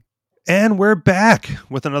And we're back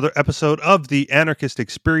with another episode of the Anarchist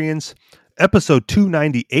Experience, episode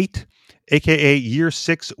 298, aka year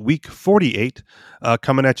 6, week 48.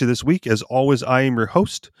 Coming at you this week. As always, I am your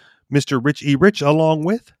host, Mr. Rich E. Rich, along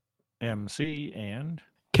with MC and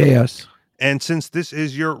KS. And since this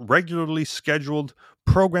is your regularly scheduled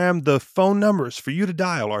program, the phone numbers for you to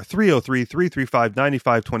dial are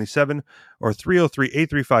 303-335-9527 or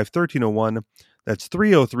 303-835-1301. That's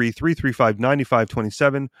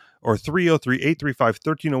 303-335-9527 or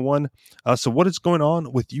 303-835-1301. So what is going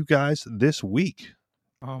on with you guys this week?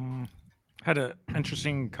 Had an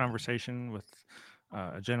interesting conversation with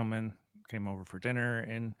a gentleman, came over for dinner,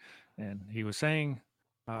 and he was saying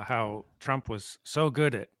how Trump was so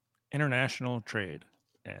good at international trade,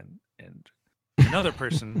 and another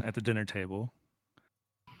person at the dinner table,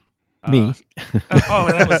 me.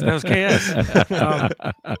 That was KS.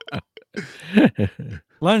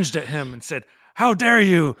 Lunged at him and said, "How dare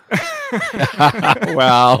you!"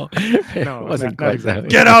 Well, No, it wasn't not quite exactly. that.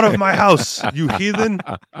 Get out of my house, you heathen.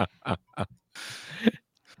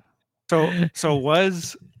 So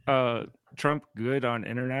was Trump good on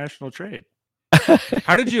international trade?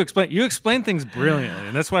 How did you explain? You explain things brilliantly,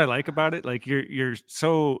 and that's what I like about it. Like you're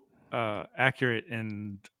so accurate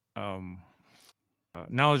and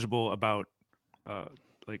knowledgeable about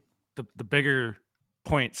like the bigger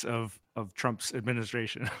points of Trump's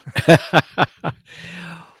administration.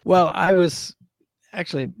 Well, I was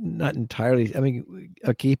actually not entirely. I mean,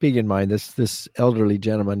 keeping in mind this elderly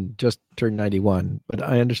gentleman just turned 91, but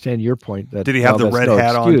I understand your point that Did he have the that's red no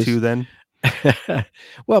hat on excuse. too then?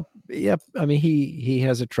 Well, yeah. I mean, he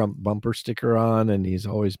has a Trump bumper sticker on, and he's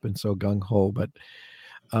always been so gung ho. But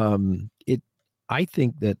I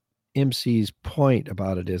think that MC's point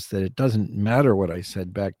about it is that it doesn't matter what I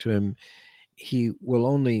said back to him. He will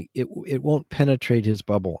only it won't penetrate his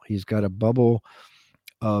bubble. He's got a bubble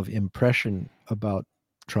of impression about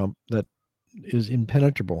Trump that is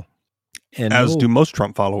impenetrable. And As do most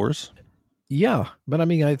Trump followers. Yeah, but I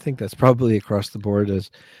mean, I think that's probably across the board,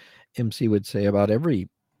 as MC would say about every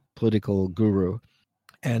political guru.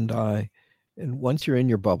 And once you're in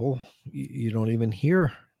your bubble, you don't even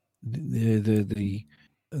hear the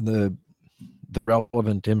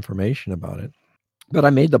relevant information about it. But I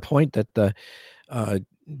made the point that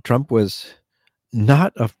Trump was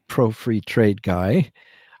not a pro-free trade guy,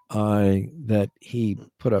 that he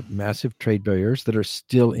put up massive trade barriers that are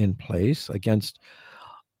still in place against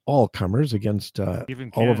all comers, against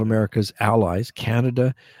all of America's allies,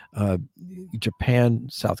 Canada, Japan,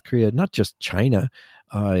 South Korea, not just China,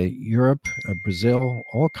 Europe, Brazil,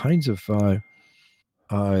 all kinds of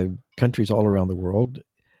countries all around the world.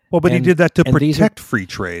 Well, but he did that to protect free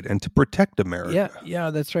trade and to protect America. Yeah,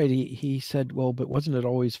 that's right. He said, well, but wasn't it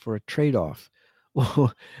always for a trade-off?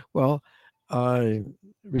 Well,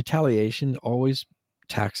 retaliation always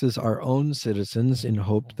taxes our own citizens in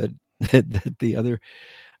hope that the other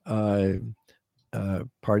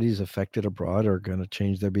parties affected abroad are going to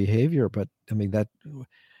change their behavior. But I mean, that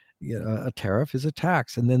a tariff is a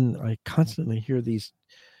tax. And then I constantly hear these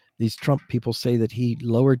Trump people say that he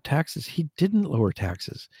lowered taxes. He didn't lower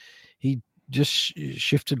taxes. He just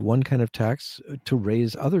shifted one kind of tax to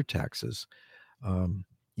raise other taxes.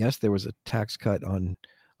 Yes, there was a tax cut on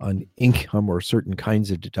income or certain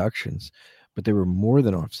kinds of deductions, but they were more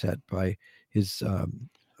than offset by his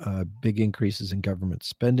big increases in government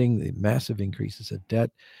spending, the massive increases of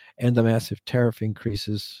debt, and the massive tariff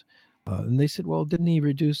increases. And they said, well, didn't he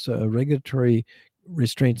reduce regulatory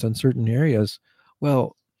restraints on certain areas?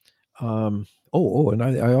 Well, and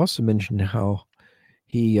I also mentioned how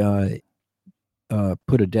he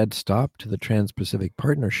put a dead stop to the Trans-Pacific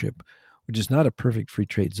Partnership, which is not a perfect free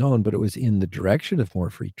trade zone, but it was in the direction of more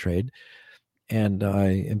free trade. And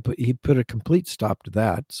he put a complete stop to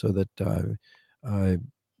that, so that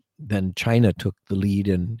then China took the lead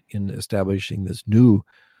in establishing this new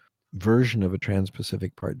version of a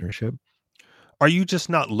Trans-Pacific Partnership. Are you just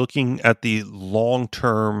not looking at the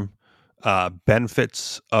long-term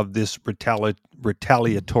benefits of this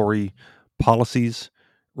retaliatory policies,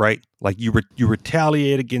 right? Like you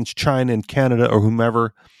retaliate against China and Canada or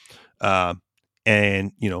whomever, and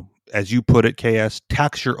as you put it, KS,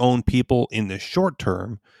 tax your own people in the short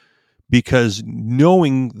term, because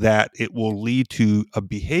knowing that it will lead to a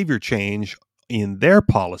behavior change in their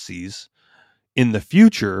policies in the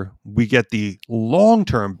future, we get the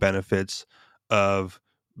long-term benefits of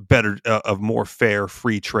more fair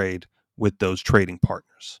free trade with those trading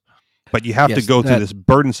partners. But you have to go through this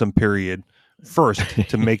burdensome period first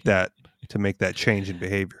to make that change in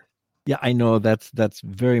behavior. Yeah, I know that's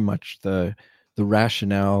very much the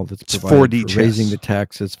rationale that's It's provided 4D for raising chess. the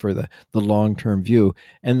taxes for the long-term view.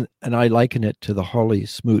 And I liken it to the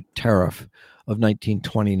Hawley-Smoot tariff of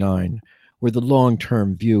 1929, where the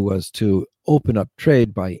long-term view was to open up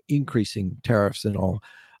trade by increasing tariffs and all.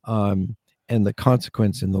 And the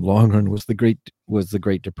consequence in the long run was the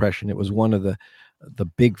Great Depression. It was one of the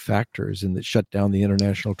big factors in that shut down the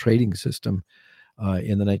international trading system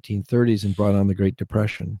in the 1930s and brought on the Great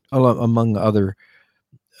Depression, among other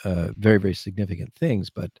very, very significant things.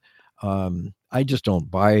 But I just don't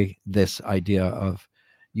buy this idea of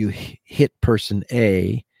you hit person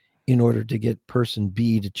A in order to get person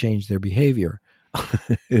B to change their behavior.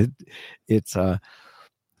 It's but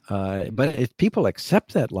if people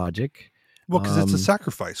accept that logic, Well, because it's a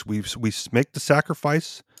sacrifice. We make the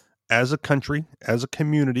sacrifice as a country, as a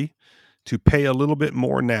community, to pay a little bit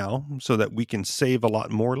more now so that we can save a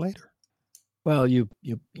lot more later. well, you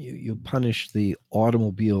punish the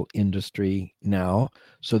automobile industry now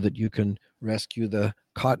so that you can rescue the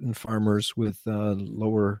cotton farmers with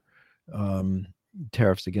lower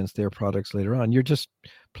tariffs against their products later on. You're just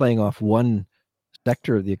playing off one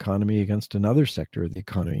sector of the economy against another sector of the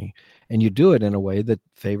economy, and you do it in a way that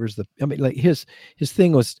favors the. I mean, like his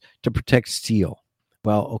thing was to protect steel.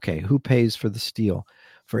 Well, okay, who pays for the steel?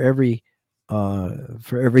 For every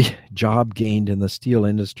job gained in the steel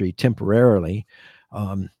industry temporarily,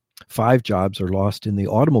 5 jobs are lost in the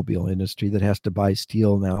automobile industry that has to buy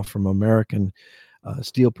steel now from American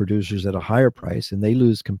steel producers at a higher price, and they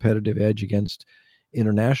lose competitive edge against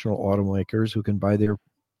international automakers who can buy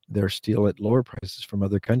their steel at lower prices from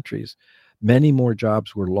other countries. Many more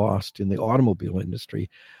jobs were lost in the automobile industry,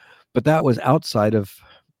 but that was outside of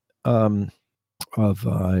um,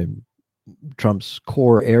 Trump's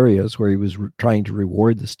core areas where he was trying to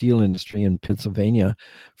reward the steel industry in Pennsylvania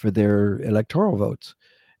for their electoral votes,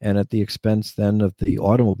 and at the expense then of the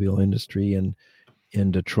automobile industry in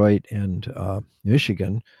Detroit and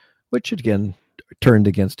Michigan, which again turned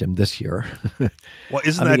against him this year. Well,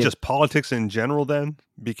 isn't that just politics in general then?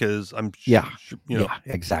 Because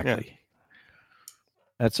exactly. Yeah.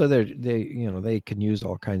 And so they can use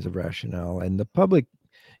all kinds of rationale, and the public,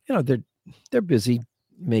 they're busy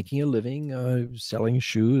making a living, selling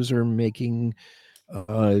shoes or making,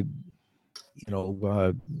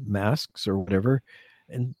 masks or whatever,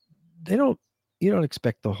 and you don't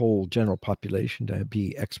expect the whole general population to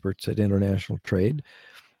be experts at international trade.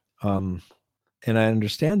 And I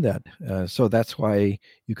understand that. So that's why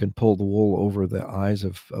you can pull the wool over the eyes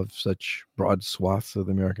of such broad swaths of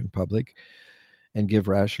the American public and give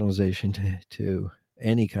rationalization to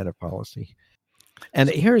any kind of policy. And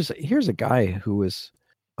here's a guy who is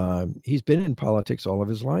he's been in politics all of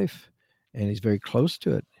his life, and he's very close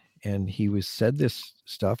to it. And he was said this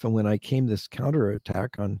stuff. And when I came this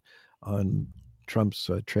counterattack on Trump's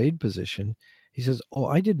trade position, he says, "Oh,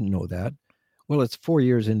 I didn't know that." Well, it's 4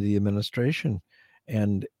 years into the administration,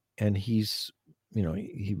 and he's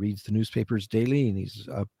he reads the newspapers daily, and he's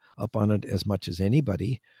up on it as much as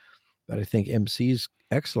anybody. But I think MC's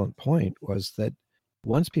excellent point was that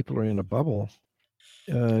once people are in a bubble,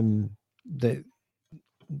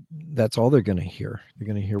 that's all they're going to hear. They're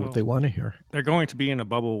going to hear what they want to hear. They're going to be in a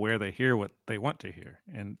bubble where they hear what they want to hear,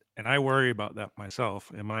 and I worry about that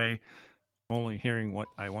myself. Am I only hearing what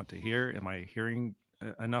I want to hear? Am I hearing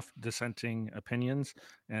enough dissenting opinions?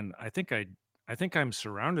 And I think I'm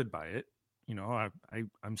surrounded by it.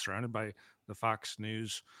 I'm surrounded by the Fox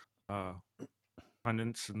News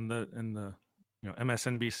pundits and the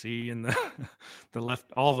MSNBC and the the left,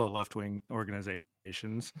 all the left wing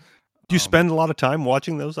organizations. Do you spend a lot of time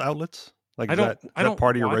watching those outlets? Like, I don't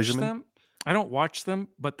part of your watch regimen? them. I don't watch them,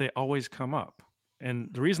 but they always come up. And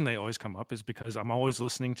the reason they always come up is because I'm always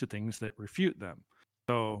listening to things that refute them.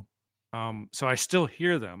 So I still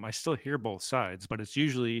hear them. I still hear both sides, but it's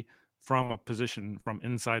usually from a position from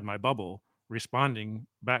inside my bubble, responding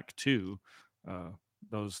back to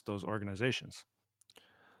those organizations.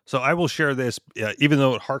 So I will share this, even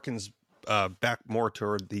though it harkens back more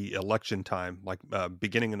toward the election time, like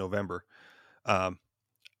beginning of November.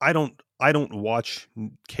 I don't watch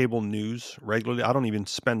cable news regularly. I don't even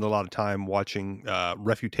spend a lot of time watching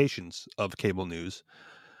refutations of cable news.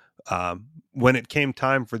 When it came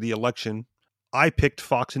time for the election, I picked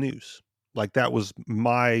Fox News. Like, that was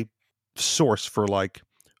my source for like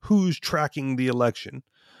who's tracking the election.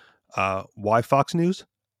 Why Fox News?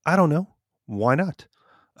 I don't know. Why not?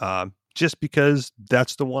 Just because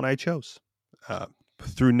that's the one I chose,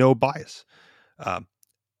 through no bias.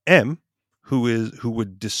 M, who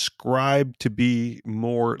would describe to be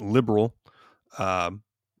more liberal,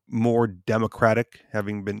 more democratic,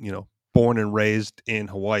 having been born and raised in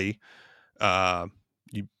Hawaii.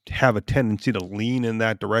 have a tendency to lean in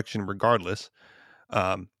that direction regardless,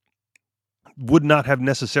 would not have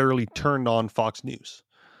necessarily turned on Fox News.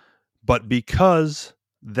 But because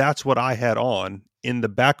that's what I had on in the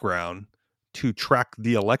background to track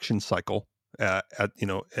the election cycle,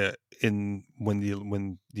 in when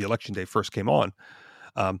the election day first came on,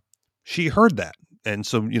 she heard that, and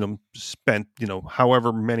so spent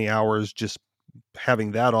however many hours just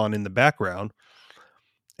having that on in the background.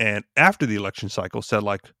 And after the election cycle, said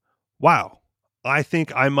like, "Wow, I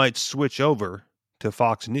think I might switch over to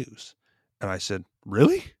Fox News." And I said,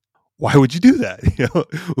 "Really? Why would you do that?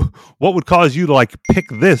 What would cause you to like pick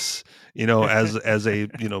this, as a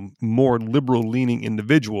more liberal leaning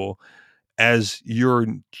individual as your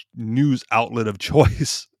news outlet of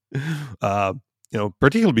choice?"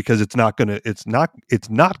 Particularly because it's not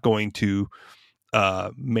going to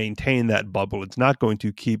maintain that bubble. It's not going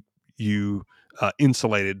to keep you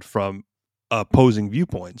insulated from opposing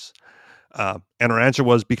viewpoints. And her answer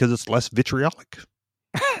was because it's less vitriolic.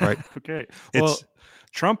 Right. Okay. Well,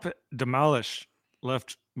 Trump demolished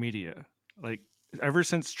left media. Like ever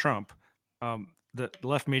since Trump, the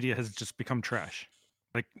left media has just become trash.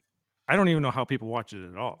 Like I don't even know how people watch it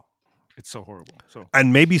at all. It's so horrible. So,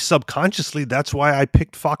 and maybe subconsciously, that's why I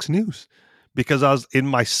picked Fox News, because I was in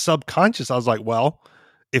my subconscious. I was like, well,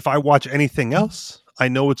 if I watch anything else, I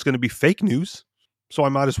know it's going to be fake news, so I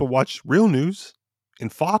might as well watch real news in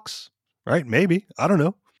Fox, right? Maybe, I don't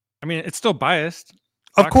know. I mean, it's still biased.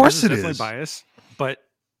 Of course, it is definitely biased, but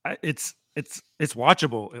it's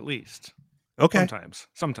watchable at least. Okay.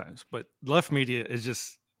 Sometimes, but left media is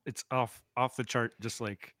just it's off the chart, just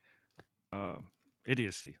like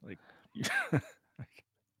idiocy. Like,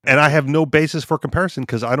 and I have no basis for comparison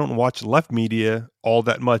because I don't watch left media all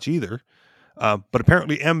that much either. But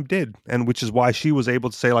apparently M did, and which is why she was able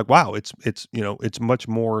to say like, "Wow, it's much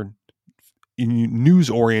more news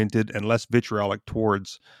oriented and less vitriolic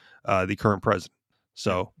towards the current president."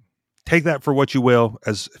 So take that for what you will,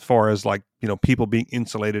 as far as like people being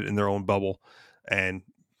insulated in their own bubble and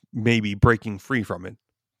maybe breaking free from it.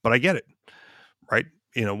 But I get it, right?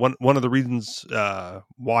 One of the reasons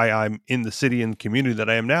why I'm in the city and community that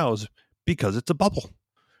I am now is because it's a bubble,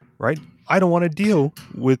 right? I don't want to deal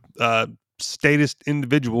with statist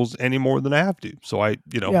individuals any more than I have to. So I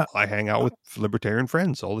hang out with libertarian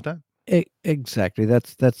friends all the time. Exactly.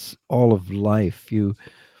 That's all of life. You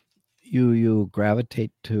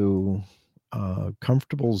gravitate to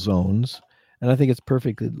comfortable zones, and I think it's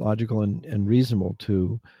perfectly logical and reasonable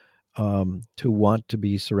to want to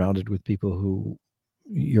be surrounded with people who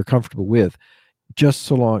you're comfortable with. Just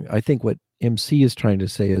so long, I think what MC is trying to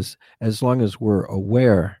say is, as long as we're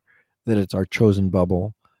aware that it's our chosen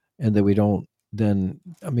bubble, and that we don't, then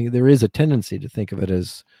I mean, there is a tendency to think of it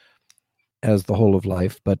as the whole of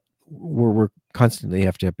life, but we're constantly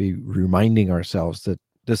have to be reminding ourselves that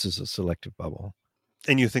this is a selective bubble.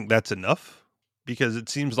 And you think that's enough? Because it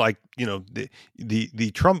seems like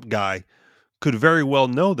the Trump guy could very well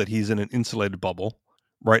know that he's in an insulated bubble,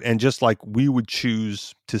 right? And just like we would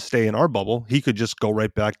choose to stay in our bubble, he could just go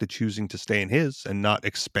right back to choosing to stay in his and not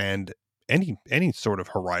expand any sort of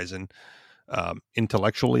horizon,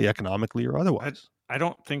 intellectually, economically, or otherwise. I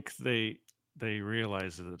don't think they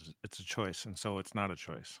realize that it's a choice, and so it's not a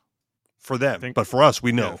choice for them. But for us,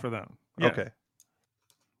 we know. Yeah, for them. Yeah. Okay.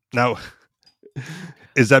 Now,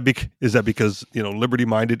 is that because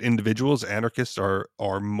liberty-minded individuals, anarchists,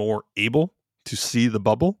 are more able to see the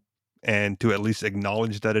bubble and to at least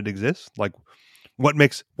acknowledge that it exists? Like, what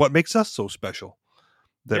makes us so special?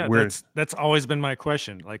 That's always been my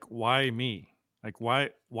question. Like, why me? Like, why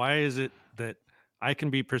is it that I can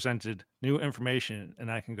be presented new information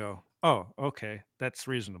and I can go, oh, okay, that's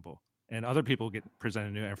reasonable, and other people get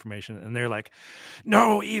presented new information and they're like,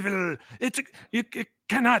 no, evil, it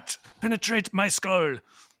cannot penetrate my skull.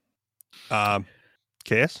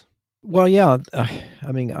 KS? Well, yeah,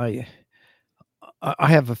 I mean, I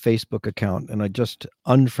have a Facebook account, and I just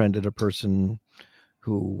unfriended a person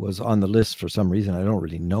who was on the list for some reason. I don't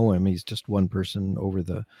really know him. He's just one person over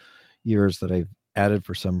the years that I've added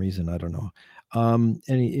for some reason. I don't know. And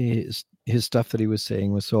his stuff that he was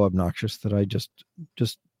saying was so obnoxious that I just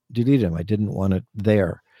deleted him. I didn't want it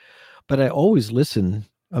there. But I always listen.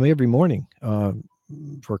 I mean, every morning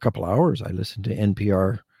for a couple hours, I listen to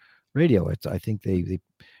NPR radio. I think they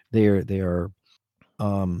are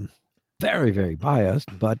very, very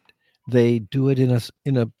biased, but they do it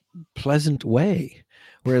in a pleasant way.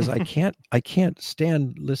 Whereas I can't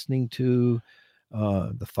stand listening to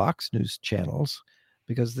the Fox News channels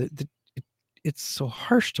because it's so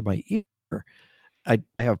harsh to my ear. I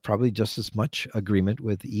have probably just as much agreement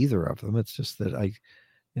with either of them. It's just that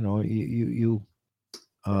you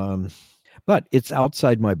But it's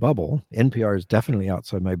outside my bubble. NPR is definitely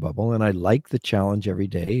outside my bubble, and I like the challenge every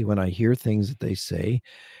day when I hear things that they say,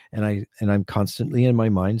 and I'm constantly in my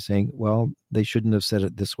mind saying, well, they shouldn't have said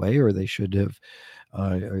it this way, or they should have,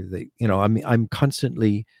 or they, I'm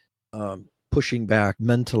constantly pushing back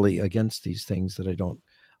mentally against these things that I don't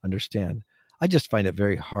understand. I just find it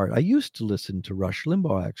very hard. I used to listen to Rush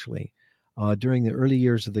Limbaugh actually during the early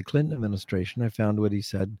years of the Clinton administration. I found what he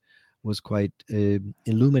said was quite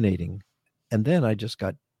illuminating, and then I just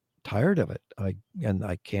got tired of it. I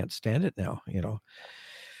can't stand it now,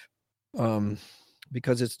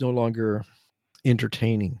 because it's no longer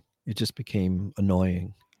entertaining. It just became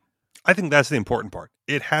annoying. I think that's the important part.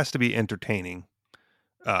 It has to be entertaining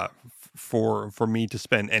for me to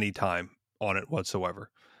spend any time on it whatsoever.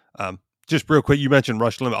 Just real quick, you mentioned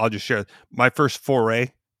Rush Limbaugh. I'll just share my first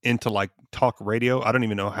foray into like talk radio. I don't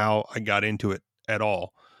even know how I got into it at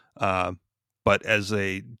all. But as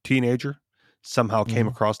a teenager, somehow came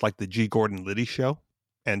across like the G. Gordon Liddy show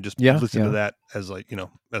and just listened to that as like,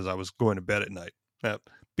 as I was going to bed at night.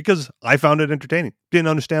 Because I found it entertaining. Didn't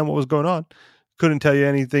understand what was going on. Couldn't tell you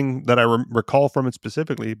anything that I recall from it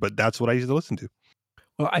specifically, but that's what I used to listen to.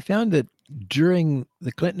 Well, I found that during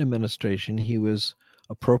the Clinton administration, he was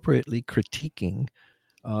appropriately critiquing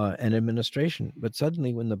an administration, but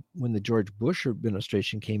suddenly when the George Bush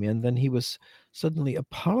administration came in, then he was suddenly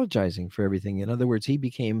apologizing for everything. In other words, he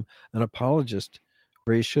became an apologist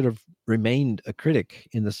where he should have remained a critic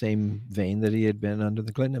in the same vein that he had been under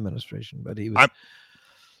the Clinton administration. But he was.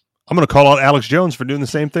 I'm going to call out Alex Jones for doing the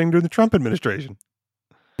same thing during the Trump administration.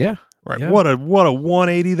 Yeah. Right. Yeah. What a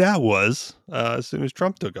 180 that was as soon as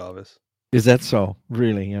Trump took office. Is that so?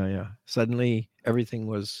 Really? Yeah. Suddenly everything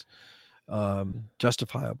was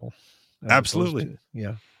justifiable. Absolutely.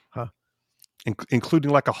 Yeah. Huh.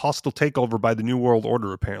 Including like a hostile takeover by the New World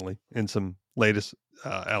Order, apparently, in some latest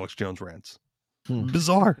Alex Jones rants.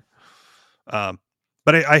 Bizarre. But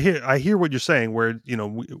I hear what you're saying, where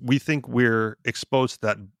we think we're exposed to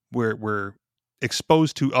that, we're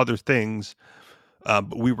exposed to other things,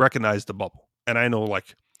 but we recognize the bubble. And I know,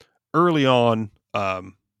 like early on,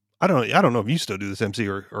 I don't know if you still do this, MC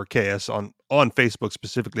or KS on Facebook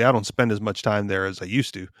specifically. I don't spend as much time there as I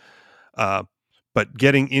used to. But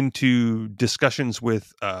getting into discussions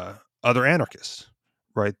with other anarchists,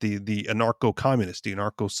 right? The anarcho-communist, the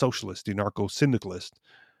anarcho-socialist, the anarcho-syndicalist,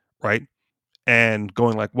 right? And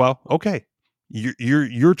going like, well, okay,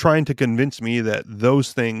 you're trying to convince me that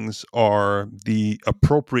those things are the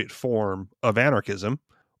appropriate form of anarchism.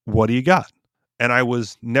 What do you got? And I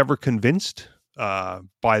was never convinced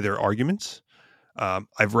by their arguments.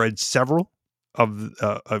 I've read several of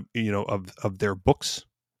their books,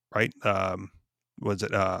 right? Was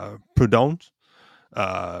it Proudhon's,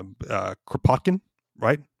 Kropotkin,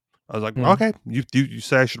 right? I was like, okay, you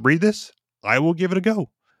say I should read this? I will give it a go.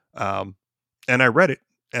 And I read it,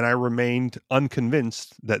 and I remained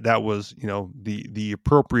unconvinced that was, the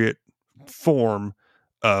appropriate form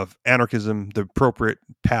of anarchism, the appropriate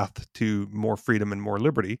path to more freedom and more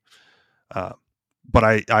liberty. But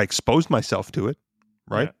I exposed myself to it,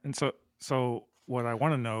 right? Yeah. And so what I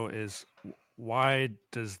want to know is why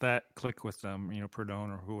does that click with them,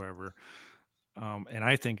 Proudhon or whoever? And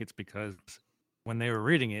I think it's because when they were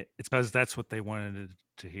reading it, it's because that's what they wanted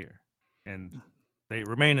to hear. And they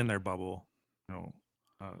remain in their bubble,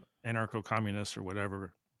 anarcho-communists or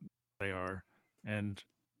whatever they are. And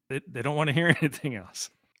they don't want to hear anything else.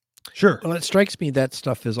 Sure. Well, it strikes me that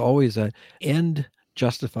stuff is always a end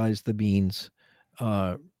justifies the means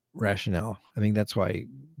rationale. I mean, that's why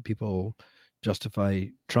people justify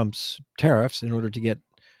Trump's tariffs in order to get,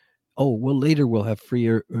 later we'll have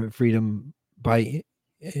freedom by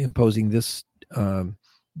imposing this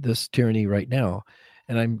this tyranny right now.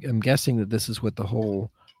 And I'm guessing that this is what the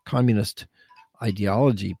whole communist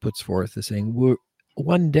ideology puts forth, is saying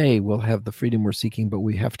one day we'll have the freedom we're seeking, but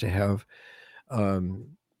we have to have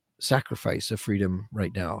sacrifice of freedom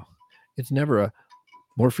right now. It's never a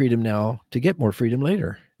more freedom now to get more freedom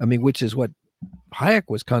later. I mean, which is what Hayek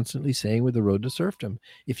was constantly saying with the road to serfdom.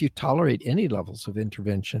 If you tolerate any levels of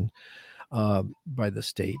intervention by the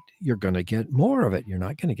state, you're going to get more of it. You're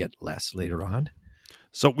not going to get less later on.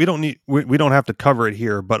 So we don't have to cover it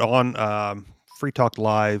here, but on Free Talk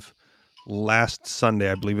Live last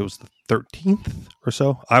Sunday, I believe it was the 13th or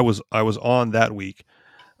so, I was on that week.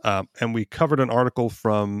 And we covered an article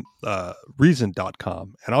from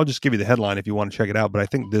reason.com, and I'll just give you the headline if you want to check it out. But I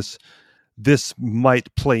think this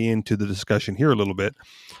might play into the discussion here a little bit.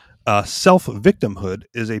 Self-victimhood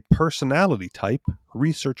is a personality type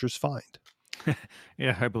researchers find.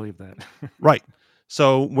 Yeah, I believe that. Right.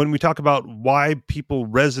 So when we talk about why people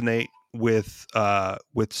resonate with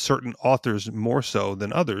certain authors more so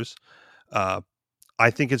than others. I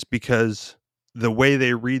think it's because the way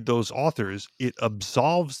they read those authors, it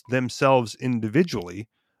absolves themselves individually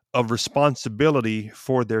of responsibility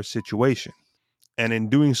for their situation. And in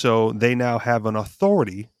doing so, they now have an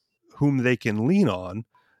authority whom they can lean on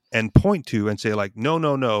and point to and say, like, no,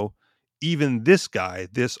 no, no, even this guy,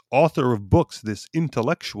 this author of books, this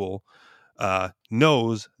intellectual,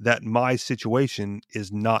 knows that my situation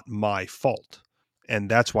is not my fault. And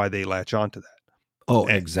that's why they latch onto that. Oh,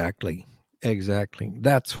 And, exactly. Exactly.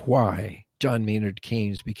 That's why John Maynard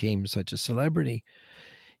Keynes became such a celebrity.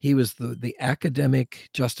 He was the academic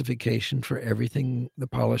justification for everything the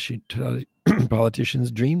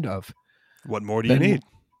politicians dreamed of. what more do you need?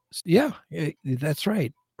 Yeah, that's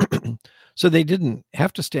right. So they didn't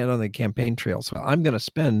have to stand on the campaign trail. So I'm going to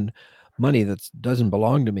spend money that doesn't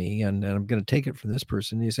belong to me, and I'm going to take it from this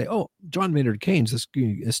person. And you say, oh, John Maynard Keynes, this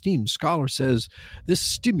esteemed scholar, says this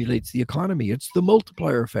stimulates the economy. It's the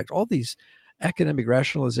multiplier effect. All these academic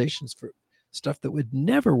rationalizations for stuff that would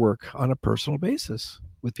never work on a personal basis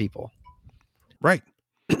with people. Right.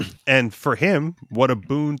 And for him, what a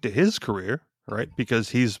boon to his career, right? Because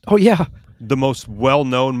he's the most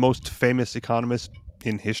well-known, most famous economist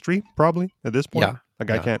in history, probably at this point.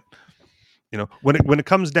 I can't, when it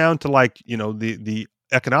comes down to the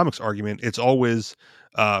economics argument, it's always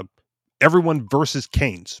everyone versus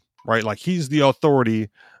Keynes, right? Like he's the authority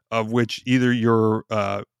of which either you're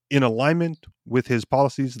in alignment with his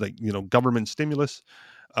policies, like government stimulus,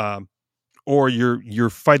 or you're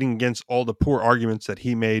fighting against all the poor arguments that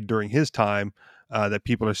he made during his time that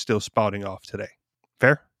people are still spouting off today.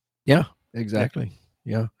 Fair? Yeah, exactly.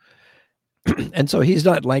 Yeah. And so he's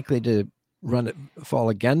not likely to fall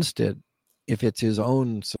against it if it's his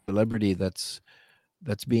own celebrity that's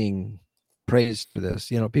being praised for this.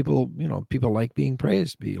 People like being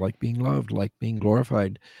praised, like being loved, like being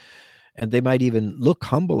glorified. And they might even look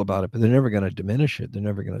humble about it, but they're never going to diminish it. They're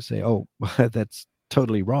never going to say, oh, that's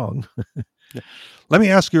totally wrong. Yeah. Let me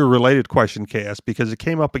ask you a related question, KS, because it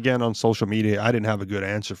came up again on social media. I didn't have a good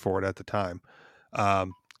answer for it at the time.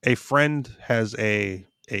 A friend has a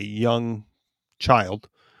young child,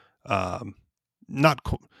 not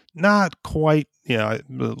quite,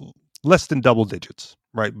 less than double digits,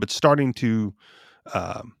 right? But starting to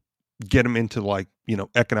get him into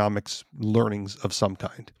economics learnings of some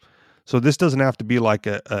kind. So this doesn't have to be like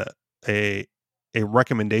a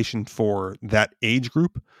recommendation for that age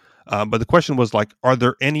group. But the question was like, are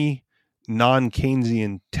there any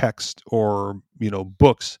non-Keynesian text or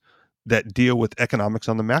books that deal with economics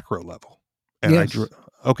on the macro level? And yes.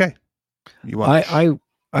 Okay. You want?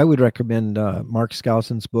 I would recommend Mark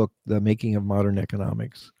Skousen's book, The Making of Modern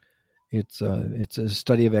Economics. It's a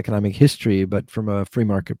study of economic history, but from a free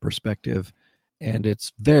market perspective, and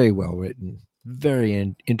it's very well written,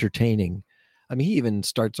 very entertaining. I mean, he even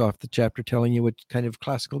starts off the chapter telling you what kind of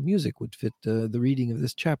classical music would fit the reading of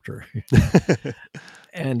this chapter.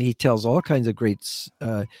 And he tells all kinds of great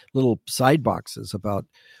little side boxes about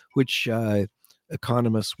which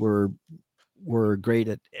economists were great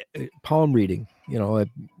at palm reading.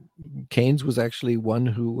 Keynes was actually one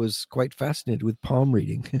who was quite fascinated with palm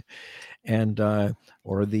reading, and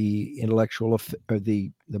or the intellectual or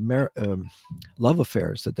the love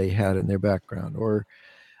affairs that they had in their background, or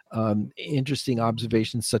interesting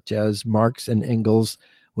observations such as Marx and Engels,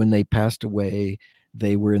 when they passed away,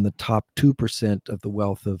 they were in the top 2% of the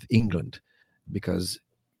wealth of England, because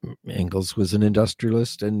Engels was an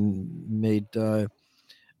industrialist and made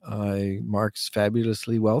Marx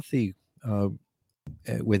fabulously wealthy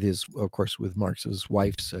with with Marx's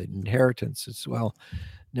wife's inheritance as well.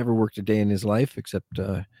 Never worked a day in his life except,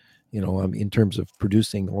 in terms of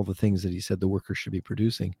producing all the things that he said the workers should be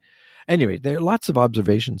producing. Anyway, there are lots of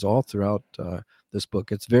observations all throughout this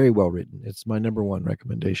book. It's very well written. It's my number one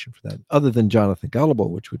recommendation for that, other than Jonathan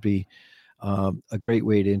Gullible, which would be a great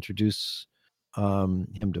way to introduce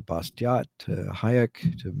him to Bastiat, to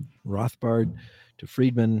Hayek, to Rothbard, to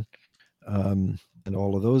Friedman, and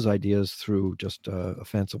all of those ideas through just a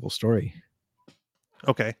fanciful story.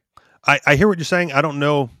 Okay. I hear what you're saying. I don't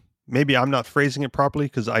know. Maybe I'm not phrasing it properly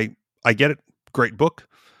because I get it. Great book.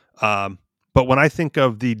 But when I think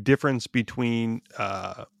of the difference between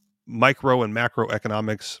micro and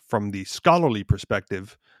macroeconomics from the scholarly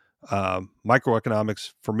perspective,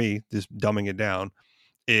 microeconomics for me, just dumbing it down,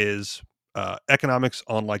 is economics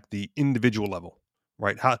on like the individual level,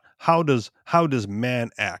 right? How does man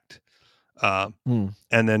act? And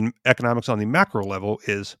then economics on the macro level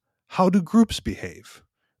is how do groups behave,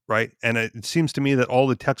 right? And it seems to me that all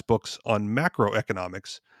the textbooks on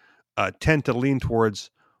macroeconomics tend to lean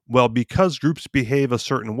towards well, because groups behave a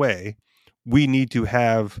certain way, we need to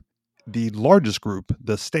have the largest group,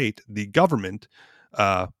 the state, the government,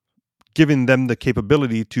 giving them the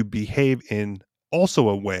capability to behave in also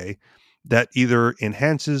a way that either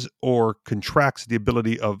enhances or contracts the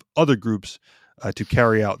ability of other groups to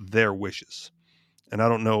carry out their wishes. And I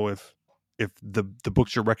don't know if the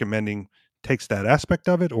books you're recommending takes that aspect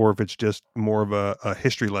of it, or if it's just more of a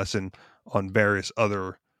history lesson on various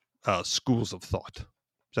other schools of thought.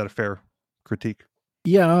 Is that a fair critique?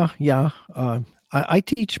 Yeah. I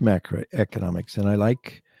teach macroeconomics, and I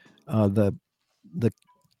like the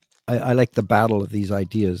I like the battle of these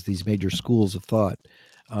ideas, these major schools of thought.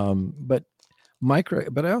 But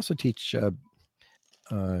I also teach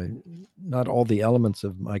not all the elements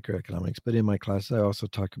of microeconomics, but in my class I also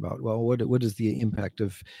talk about, well, what is the impact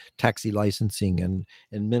of taxi licensing and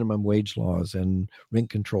minimum wage laws and rent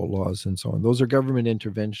control laws and so on. Those are government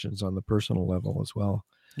interventions on the personal level as well.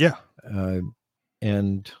 Yeah.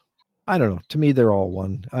 And I don't know. To me, they're all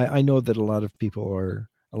one. I know that a lot of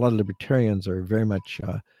libertarians are very much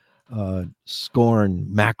scorn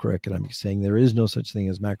macroeconomics, saying there is no such thing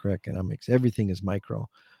as macroeconomics. Everything is micro.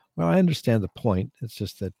 Well, I understand the point. It's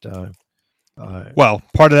just that. Well,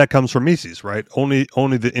 part of that comes from Mises, right? Only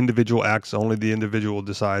the individual acts, only the individual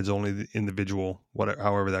decides, only the individual, whatever,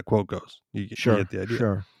 however that quote goes. You get the idea.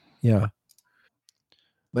 Sure. Yeah.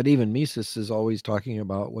 But even Mises is always talking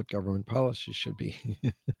about what government policy should be.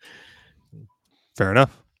 Fair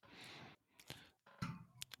enough.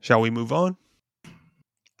 Shall we move on?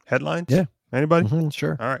 Headlines? Yeah. Anybody? Mm-hmm,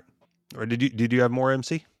 sure. All right. Or did you have more,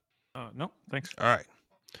 MC? No, thanks. All right.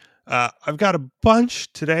 I've got a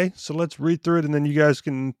bunch today, so let's read through it, and then you guys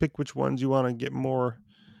can pick which ones you want to get more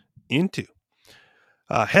into.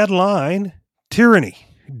 Headline: Tyranny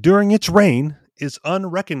during its reign is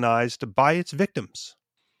unrecognized by its victims.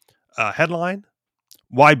 Headline: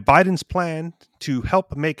 Why Biden's plan to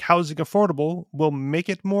help make housing affordable will make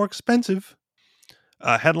it more expensive.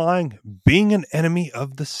 Headline: Being an enemy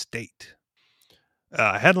of the state.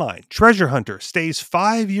 Headline: Treasure hunter stays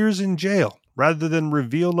 5 years in jail rather than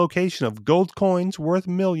reveal location of gold coins worth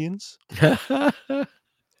millions.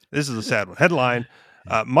 This is a sad one. Headline: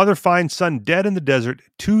 Mother finds son dead in the desert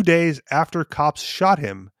 2 days after cops shot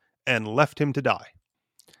him and left him to die.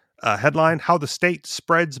 Headline: How the state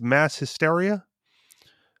spreads mass hysteria.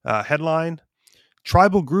 Headline: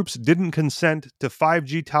 Tribal groups didn't consent to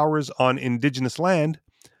 5G towers on indigenous land.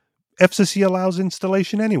 FCC allows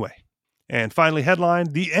installation anyway. And finally,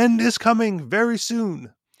 headline: The end is coming very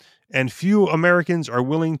soon, and few Americans are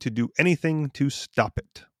willing to do anything to stop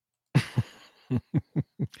it.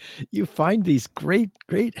 You find these great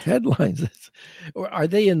headlines. Are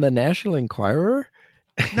they in the National Enquirer?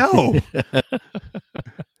 No.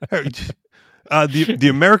 The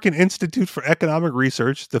American Institute for Economic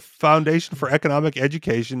Research, the Foundation for Economic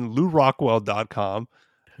Education, LouRockwell.com,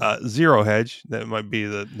 Zero Hedge, that might be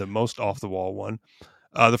the most off-the-wall one,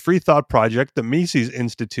 the Free Thought Project, the Mises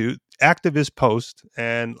Institute, Activist Post,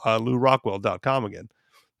 and LouRockwell.com again.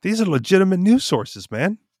 These are legitimate news sources,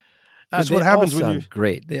 man. That's what happens when you...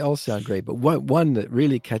 Great. They all sound great, but one that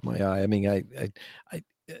really caught my eye. I mean,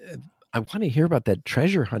 I want to hear about that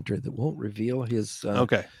treasure hunter that won't reveal his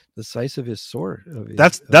the size of his sword.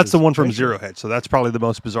 That's the one from Zero Hedge. So that's probably the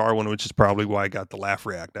most bizarre one, which is probably why I got the laugh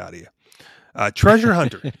react out of you. Treasure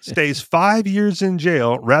hunter stays 5 years in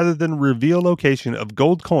jail rather than reveal location of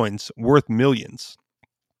gold coins worth millions.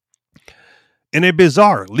 In a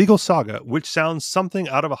bizarre legal saga, which sounds something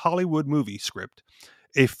out of a Hollywood movie script,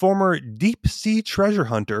 a former deep-sea treasure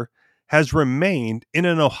hunter has remained in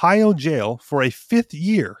an Ohio jail for a 5th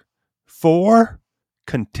year for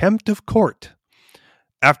contempt of court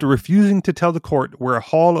after refusing to tell the court where a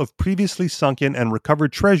haul of previously sunken and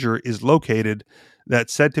recovered treasure is located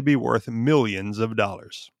that's said to be worth millions of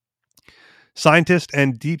dollars. Scientist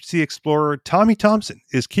and deep-sea explorer Tommy Thompson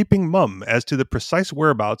is keeping mum as to the precise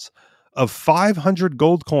whereabouts of 500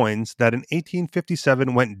 gold coins that in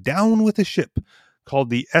 1857 went down with a ship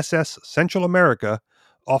called the SS Central America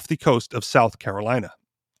off the coast of South Carolina.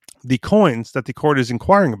 The coins that the court is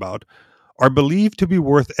inquiring about are believed to be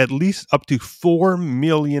worth at least up to $4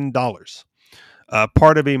 million,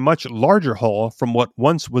 part of a much larger haul from what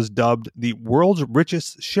once was dubbed the world's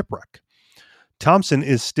richest shipwreck. Thompson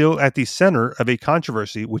is still at the center of a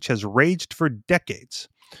controversy which has raged for decades.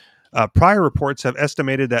 Prior reports have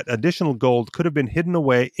estimated that additional gold could have been hidden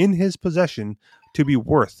away in his possession to be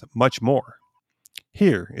worth much more.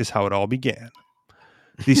 Here is how it all began.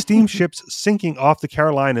 The steamships sinking off the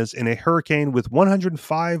Carolinas in a hurricane with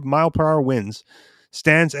 105-mile-per-hour winds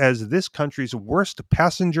stands as this country's worst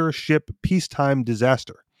passenger ship peacetime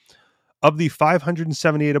disaster. Of the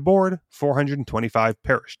 578 aboard, 425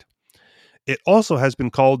 perished. It also has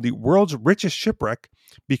been called the world's richest shipwreck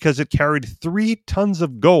because it carried 3 tons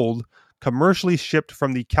of gold commercially shipped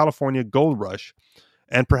from the California gold rush,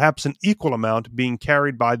 and perhaps an equal amount being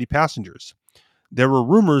carried by the passengers. There were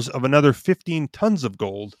rumors of another 15 tons of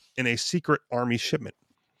gold in a secret Army shipment.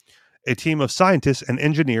 A team of scientists and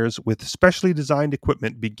engineers with specially designed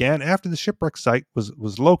equipment began after the shipwreck site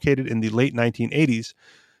was located in the late 1980s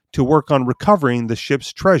to work on recovering the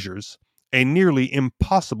ship's treasures, a nearly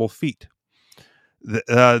impossible feat.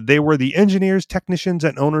 They were the engineers, technicians,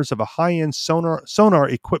 and owners of a high-end sonar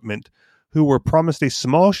equipment who were promised a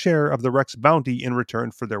small share of the wreck's bounty in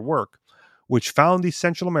return for their work, which found the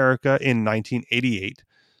Central America in 1988,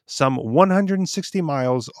 some 160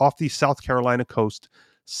 miles off the South Carolina coast,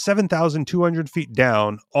 7,200 feet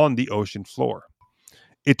down on the ocean floor.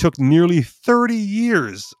 It took nearly 30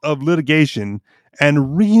 years of litigation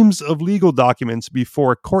and reams of legal documents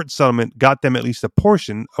before a court settlement got them at least a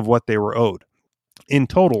portion of what they were owed. In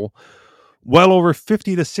total, well over $50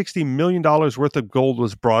 to $60 million worth of gold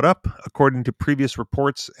was brought up, according to previous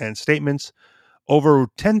reports and statements. Over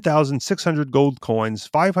 10,600 gold coins,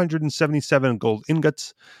 577 gold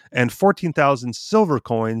ingots, and 14,000 silver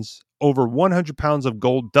coins. Over 100 pounds of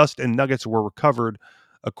gold dust and nuggets were recovered,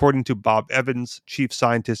 according to Bob Evans, chief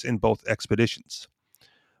scientist in both expeditions.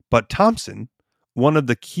 But Thompson, one of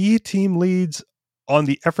the key team leads on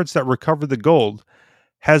the efforts that recovered the gold,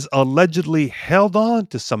 has allegedly held on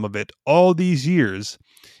to some of it all these years,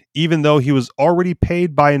 even though he was already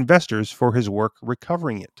paid by investors for his work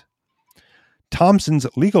recovering it. Thompson's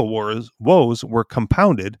legal woes were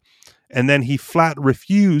compounded, and then he flat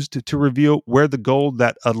refused to reveal where the gold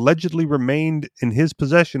that allegedly remained in his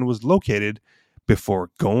possession was located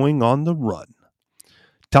before going on the run.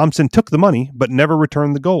 Thompson took the money but never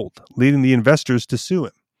returned the gold, leading the investors to sue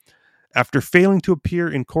him. After failing to appear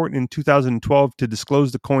in court in 2012 to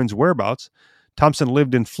disclose the coin's whereabouts, Thompson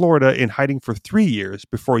lived in Florida in hiding for 3 years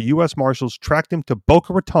before U.S. Marshals tracked him to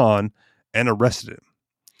Boca Raton and arrested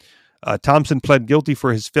him. Thompson pled guilty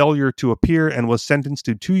for his failure to appear and was sentenced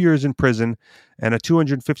to 2 years in prison and a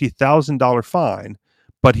 $250,000 fine,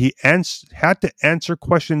 but he had to answer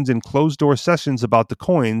questions in closed-door sessions about the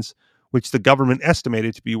coins, which the government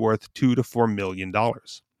estimated to be worth $2 to $4 million.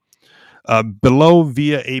 Below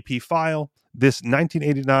via AP file, this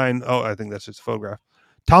 1989, I think that's just a photograph.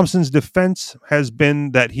 Thompson's defense has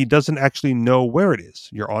been that he doesn't actually know where it is,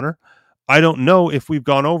 Your Honor. I don't know if we've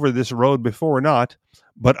gone over this road before or not,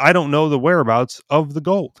 but I don't know the whereabouts of the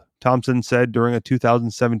gold, Thompson said during a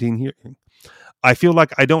 2017 hearing. I feel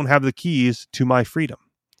like I don't have the keys to my freedom.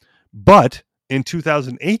 But in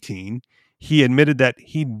 2018, he admitted that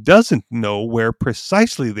he doesn't know where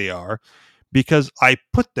precisely they are because I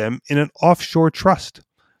put them in an offshore trust.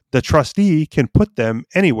 The trustee can put them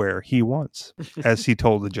anywhere he wants, as he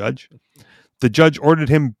told the judge. The judge ordered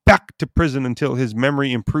him back to prison until his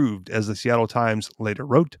memory improved, as the Seattle Times later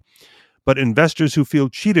wrote. But investors who feel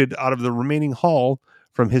cheated out of the remaining haul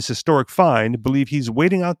from his historic find believe he's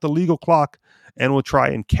waiting out the legal clock and will try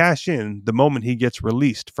and cash in the moment he gets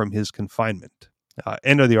released from his confinement.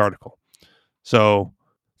 End of the article. So,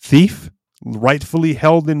 thief rightfully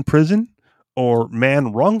held in prison, or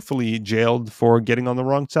man wrongfully jailed for getting on the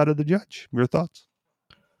wrong side of the judge? Your thoughts?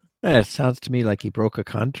 It sounds to me like he broke a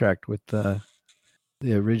contract with the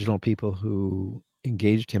original people who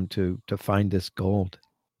engaged him to find this gold.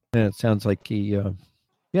 And it sounds like he,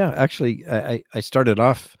 actually, I started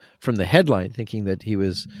off from the headline thinking that he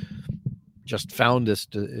was just found this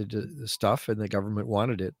stuff and the government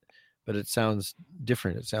wanted it, but it sounds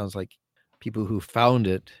different. It sounds like people who found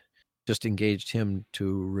it just engaged him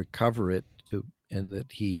to recover it, and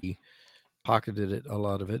that he pocketed it, a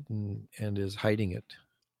lot of it, and is hiding it.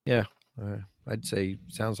 Yeah, I'd say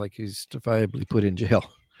sounds like he's justifiably put in jail.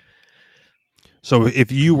 So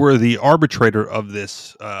if you were the arbitrator of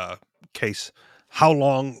this case, how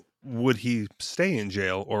long would he stay in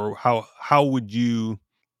jail, or how would you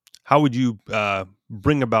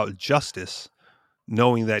bring about justice,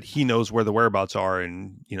 knowing that he knows where the whereabouts are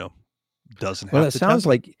and doesn't have to? Well, it sounds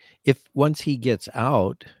like if once he gets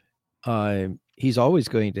out, he's always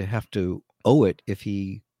going to have to owe it. If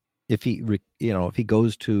he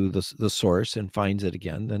goes to the source and finds it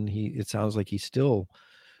again, then it sounds like he still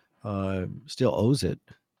owes it,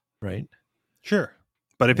 right? Sure,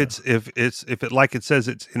 but if it like it says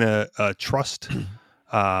it's in a trust,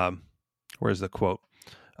 where's the quote?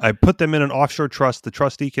 I put them in an offshore trust. The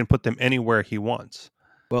trustee can put them anywhere he wants.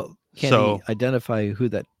 Well, can he identify who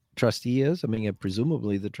that trustee is? I mean,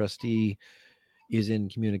 presumably the trustee is in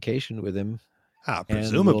communication with him.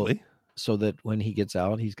 Presumably. so that when he gets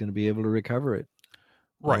out, he's going to be able to recover it.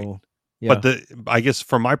 Right. So, yeah. But I guess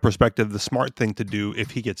from my perspective, the smart thing to do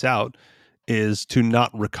if he gets out is to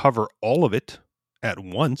not recover all of it at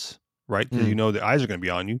once, right? Because you know the eyes are going to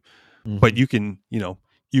be on you. But you can,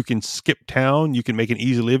 you can skip town. You can make an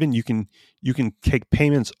easy living. You can take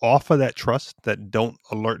payments off of that trust that don't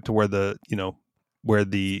alert to where the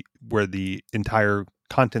where the entire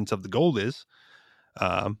contents of the gold is,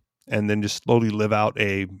 and then just slowly live out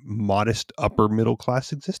a modest upper middle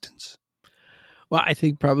class existence. Well, I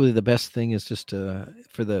think probably the best thing is just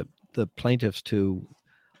for the plaintiffs to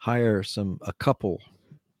hire a couple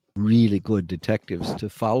really good detectives to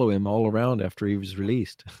follow him all around after he was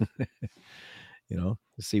released. To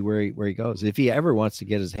see where he goes. If he ever wants to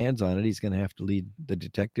get his hands on it, he's going to have to lead the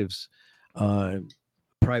detectives,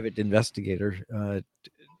 private investigator,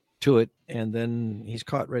 to it, and then he's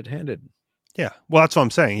caught red-handed. Yeah, well, that's what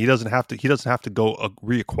I'm saying. He doesn't have to go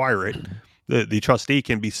reacquire it. The trustee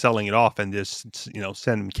can be selling it off and just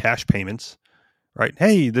send him cash payments, right?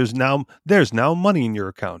 Hey, there's now money in your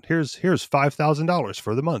account. Here's $5,000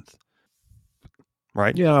 for the month,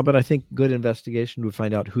 right? Yeah, but I think good investigation would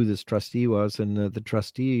find out who this trustee was, and the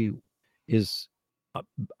trustee is,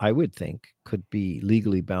 I would think, could be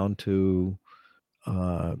legally bound to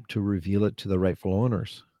reveal it to the rightful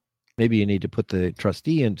owners. Maybe you need to put the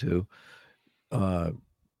trustee into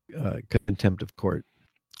contempt of court.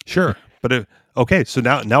 Sure, but okay, so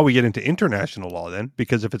now we get into international law then,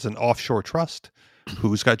 because if it's an offshore trust,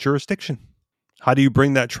 who's got jurisdiction? How do you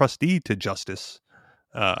bring that trustee to justice?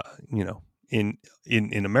 In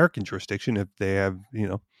American jurisdiction, if they have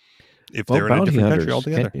if they're in a different country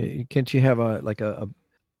altogether. Can't you have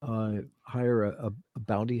hire a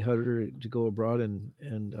bounty hunter to go abroad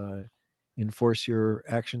and enforce your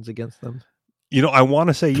actions against them? I want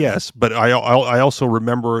to say yes, but I also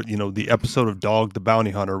remember, the episode of Dog the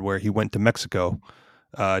Bounty Hunter where he went to Mexico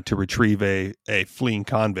to retrieve a fleeing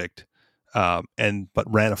convict, but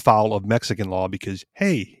ran afoul of Mexican law because,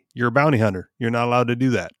 hey, you're a bounty hunter, you're not allowed to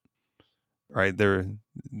do that, right?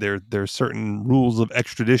 There's certain rules of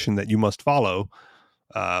extradition that you must follow,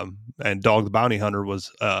 and Dog the Bounty Hunter was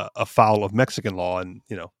afoul of Mexican law, and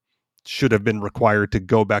should have been required to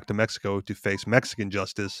go back to Mexico to face Mexican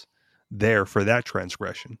justice there for that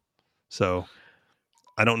transgression. So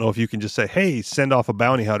I don't know if you can just say, hey, send off a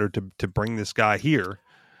bounty hunter to bring this guy here.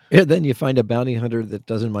 Yeah, then you find a bounty hunter that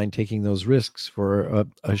doesn't mind taking those risks for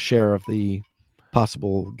a share of the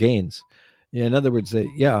possible gains. In other words,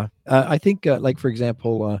 I think, like, for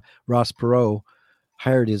example, Ross Perot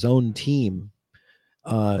hired his own team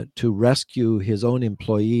to rescue his own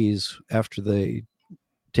employees after the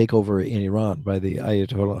takeover in Iran by the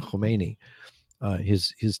Ayatollah Khomeini.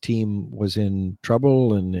 His team was in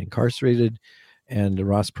trouble and incarcerated, and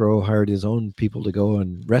Ross Perot hired his own people to go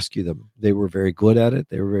and rescue them. They were very good at it.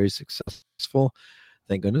 They were very successful,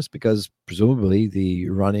 thank goodness, because presumably the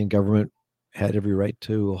Iranian government had every right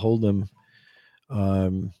to hold them,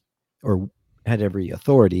 or had every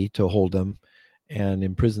authority to hold them and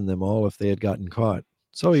imprison them all if they had gotten caught.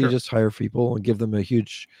 So you just hire people and give them a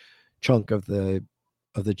huge chunk of the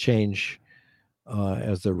change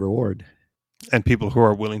as their reward. And people who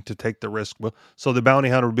are willing to take the risk. Well, so the bounty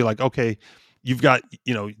hunter would be like, okay, you've got,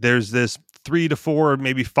 there's this $3 to $4,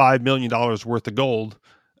 maybe $5 million worth of gold.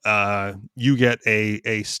 You get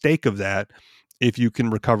a stake of that if you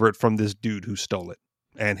can recover it from this dude who stole it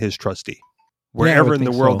and his trustee, wherever in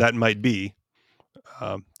the world that might be.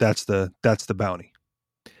 That's the bounty.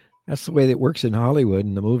 That's the way that works in Hollywood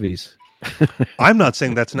in the movies. I'm not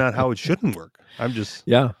saying that's not how it shouldn't work. I'm just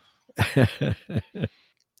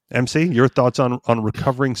MC, your thoughts on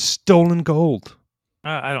recovering stolen gold?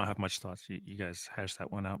 I don't have much thoughts. You guys hash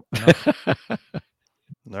that one out. All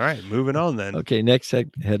right, moving on then. Okay, next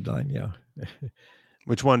headline. Yeah.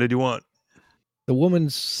 Which one did you want? The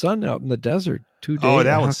woman's son out in the desert 2 days. Oh,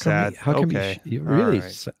 that was sad. How come you really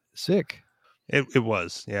sick? It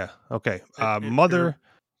was, yeah. Okay. Mother,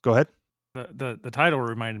 go ahead. The title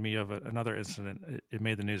reminded me of another incident. It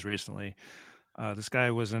made the news recently. This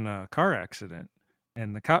guy was in a car accident.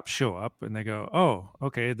 And the cops show up and they go, oh,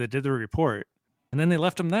 okay, they did the report. And then they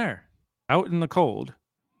left him there out in the cold.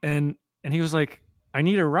 And he was like, I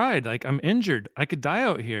need a ride. Like, I'm injured. I could die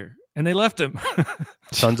out here. And they left him.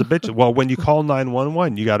 Sons of bitches. Well, when you call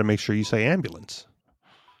 911, you got to make sure you say ambulance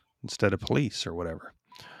instead of police or whatever.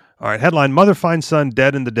 All right. Headline: Mother finds son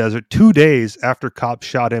dead in the desert 2 days after cops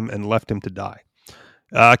shot him and left him to die.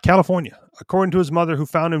 California. According to his mother, who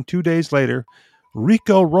found him 2 days later,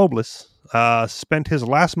 Rico Robles spent his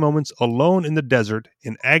last moments alone in the desert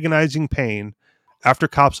in agonizing pain after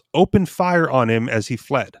cops opened fire on him as he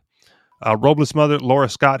fled. Robles' mother, Laura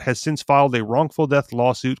Scott, has since filed a wrongful death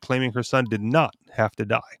lawsuit claiming her son did not have to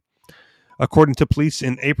die. According to police,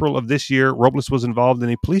 in April of this year, Robles was involved in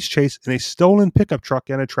a police chase in a stolen pickup truck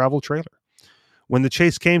and a travel trailer. When the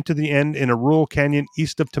chase came to the end in a rural canyon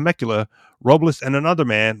east of Temecula, Robles and another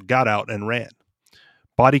man got out and ran.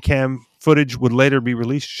 Body cam footage would later be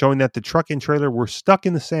released showing that the truck and trailer were stuck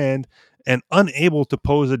in the sand and unable to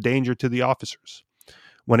pose a danger to the officers.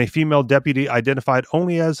 When a female deputy identified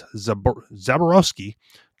only as Zaborowski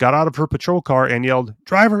got out of her patrol car and yelled,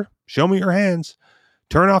 "Driver, show me your hands.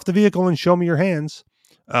 Turn off the vehicle and show me your hands,"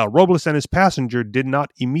 Robles and his passenger did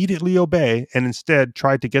not immediately obey and instead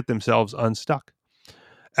tried to get themselves unstuck.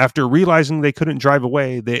 After realizing they couldn't drive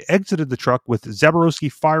away, they exited the truck with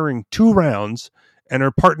Zaborowski firing 2 rounds and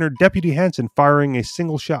her partner, Deputy Hansen, firing a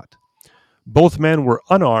single shot. Both men were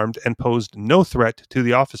unarmed and posed no threat to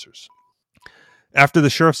the officers. After the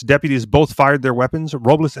sheriff's deputies both fired their weapons,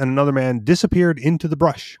 Robles and another man disappeared into the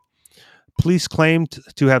brush. Police claimed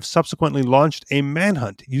to have subsequently launched a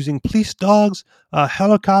manhunt using police dogs, a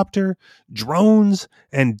helicopter, drones,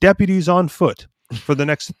 and deputies on foot for the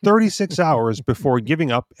next 36 hours before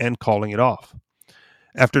giving up and calling it off.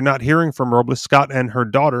 After not hearing from Robles, Scott and her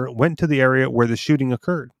daughter went to the area where the shooting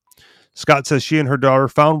occurred. Scott says she and her daughter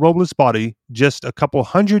found Robles' body just a couple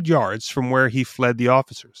hundred yards from where he fled the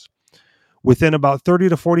officers. Within about 30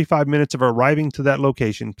 to 45 minutes of arriving to that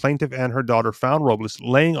location, plaintiff and her daughter found Robles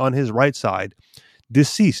laying on his right side,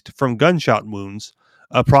 deceased from gunshot wounds,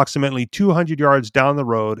 approximately 200 yards down the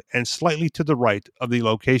road and slightly to the right of the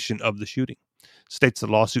location of the shooting, states the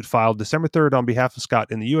lawsuit filed December 3rd on behalf of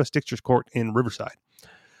Scott in the U.S. District Court in Riverside.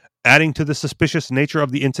 Adding to the suspicious nature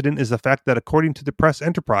of the incident is the fact that, according to the Press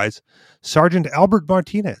Enterprise, Sergeant Albert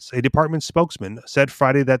Martinez, a department spokesman, said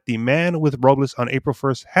Friday that the man with Robles on April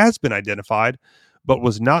 1st has been identified, but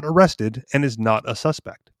was not arrested and is not a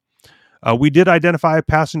suspect. "We did identify a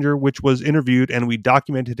passenger which was interviewed, and we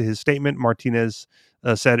documented his statement," Martinez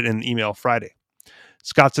said in an email Friday.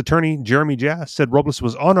 Scott's attorney, Jeremy Jass, said Robles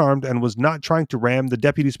was unarmed and was not trying to ram the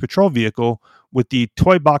deputy's patrol vehicle with the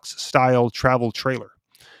toy box-style travel trailer.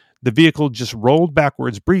 The vehicle just rolled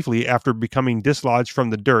backwards briefly after becoming dislodged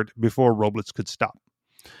from the dirt before Robles could stop.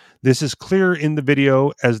 This is clear in the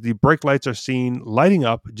video as the brake lights are seen lighting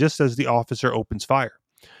up just as the officer opens fire.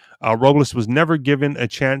 Robles was never given a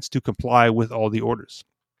chance to comply with all the orders.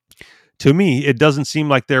 To me, it doesn't seem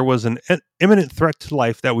like there was an imminent threat to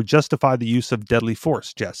life that would justify the use of deadly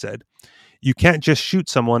force, Jess said. You can't just shoot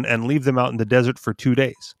someone and leave them out in the desert for 2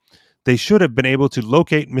 days. They should have been able to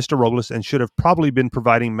locate Mr. Robles and should have probably been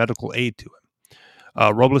providing medical aid to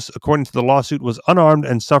him. Robles, according to the lawsuit, was unarmed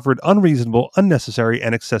and suffered unreasonable, unnecessary,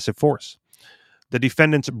 and excessive force. The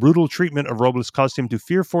defendant's brutal treatment of Robles caused him to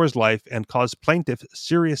fear for his life and caused plaintiff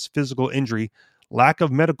serious physical injury, lack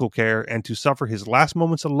of medical care, and to suffer his last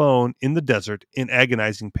moments alone in the desert in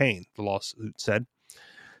agonizing pain, the lawsuit said.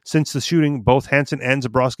 Since the shooting, both Hansen and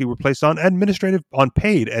Zaborowski were placed on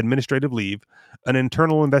paid administrative leave. An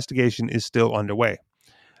internal investigation is still underway.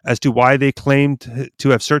 As to why they claimed to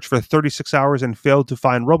have searched for 36 hours and failed to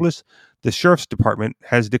find Robles, the sheriff's department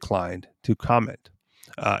has declined to comment.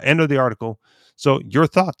 End of the article. So your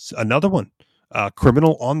thoughts? Another one.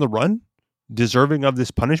 Criminal on the run? Deserving of this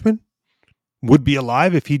punishment? Would be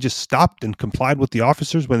alive if he just stopped and complied with the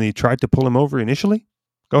officers when they tried to pull him over initially?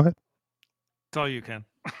 Go ahead. That's all you can.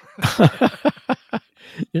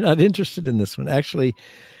 You're not interested in this one. Actually,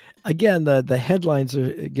 again, the headlines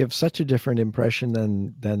give such a different impression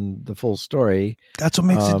than the full story. That's what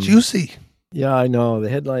makes it juicy. Yeah, I know. The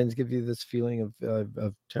headlines give you this feeling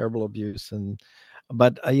of terrible abuse,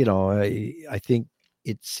 but I think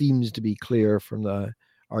it seems to be clear from the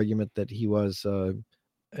argument that he was a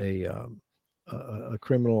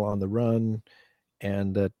criminal on the run,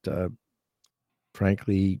 and that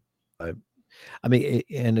frankly, I mean,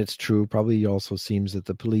 and it's true. Probably also seems that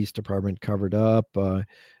the police department covered up, but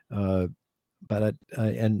and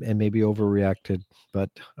maybe overreacted. But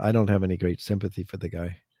I don't have any great sympathy for the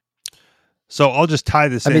guy. So I'll just tie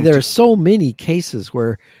this. I mean, there are so many cases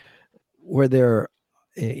where there,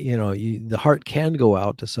 the heart can go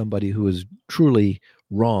out to somebody who is truly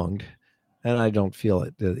wronged, and I don't feel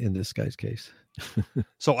it in this guy's case.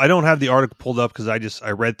 So I don't have the article pulled up because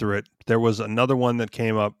I read through it. There was another one that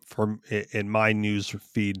came up in my news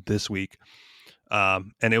feed this week,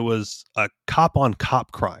 and it was a cop on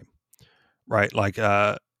cop crime, right? Like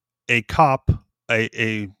a cop,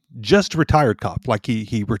 a just retired cop, like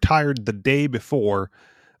he retired the day before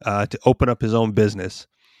to open up his own business,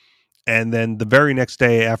 and then the very next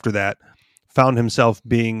day after that, found himself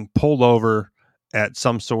being pulled over at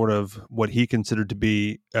some sort of what he considered to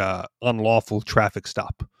be unlawful traffic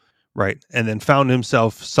stop, right? And then found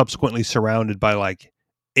himself subsequently surrounded by like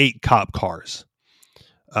 8 cop cars,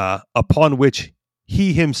 upon which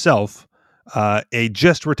he himself, a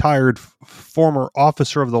just retired former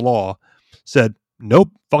officer of the law, said, "Nope,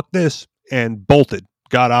 fuck this," and bolted,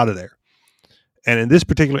 got out of there. And in this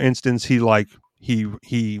particular instance, he I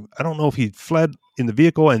don't know if he fled in the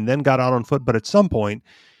vehicle and then got out on foot, but at some point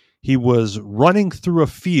he was running through a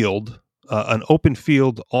field, an open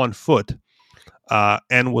field on foot,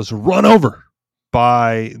 and was run over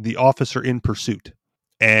by the officer in pursuit.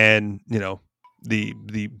 And the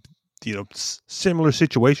similar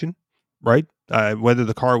situation, right? Whether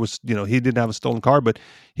the car was, he didn't have a stolen car, but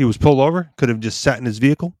he was pulled over, could have just sat in his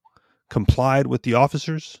vehicle, complied with the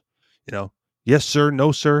officers, yes sir,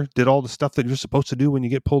 no sir, did all the stuff that you're supposed to do when you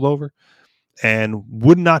get pulled over, and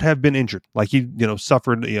would not have been injured. Like he,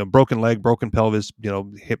 suffered, broken leg, broken pelvis,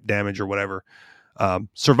 hip damage or whatever,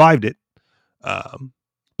 survived it.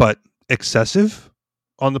 But excessive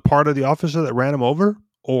on the part of the officer that ran him over,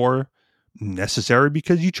 or necessary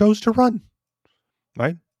because you chose to run,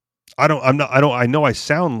 right? I know I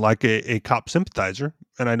sound like a cop sympathizer,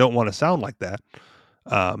 and I don't want to sound like that.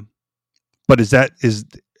 But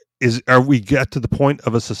are we get to the point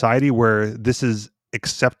of a society where this is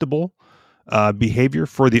acceptable behavior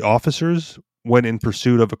for the officers when in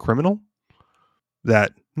pursuit of a criminal?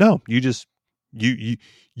 That no, you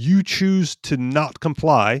choose to not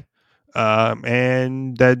comply,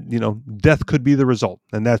 and that death could be the result,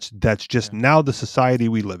 and that's just now the society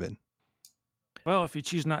we live in. Well, if you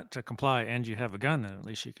choose not to comply and you have a gun, then at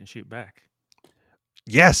least you can shoot back.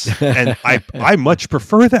 Yes, and I much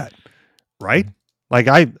prefer that, right? Like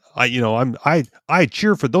I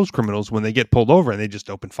cheer for those criminals when they get pulled over and they just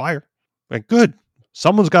open fire. Like, good,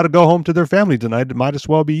 someone's got to go home to their family tonight. It might as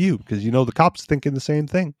well be you, because the cops thinking the same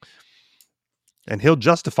thing, and he'll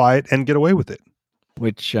justify it and get away with it.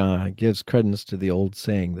 Which gives credence to the old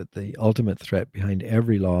saying that the ultimate threat behind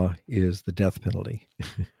every law is the death penalty.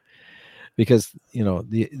 Because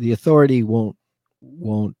the authority won't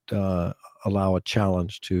allow a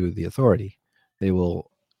challenge to the authority. They will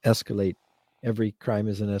escalate. Every crime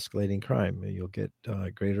is an escalating crime. You'll get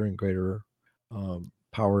greater and greater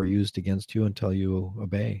power used against you until you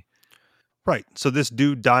obey. Right. So this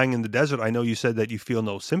dude dying in the desert, I know you said that you feel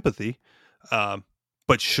no sympathy,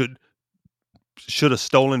 but should a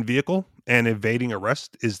stolen vehicle and evading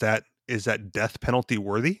arrest, is that death penalty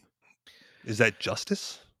worthy? Is that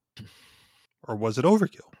justice? Or was it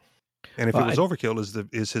overkill? And if it was overkill,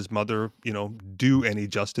 is his mother, due any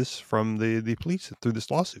justice from the police through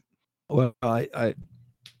this lawsuit? Well, I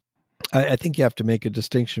think you have to make a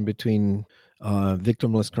distinction between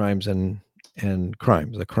victimless crimes and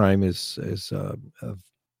crimes. A crime is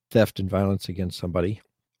theft and violence against somebody,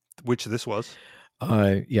 which this was.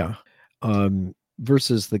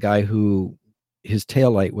 Versus the guy who his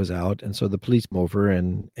taillight was out, and so the police come over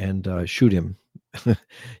and shoot him.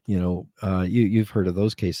 You've heard of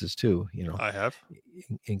those cases too. I have.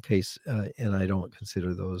 In case, and I don't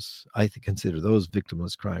consider those. I consider those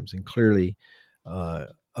victimless crimes, and clearly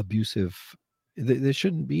abusive. There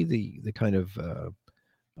shouldn't be the kind of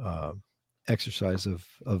exercise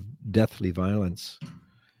of deathly violence,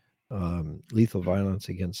 lethal violence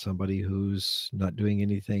against somebody who's not doing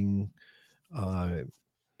anything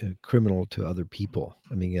criminal to other people.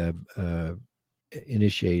 I mean,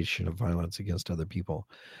 initiation of violence against other people,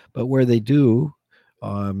 but where they do,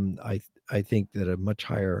 I think that a much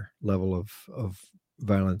higher level of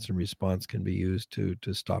violence and response can be used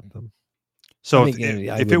to stop them. So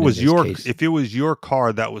if it was your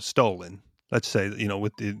car that was stolen, let's say,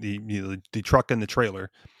 with the truck and the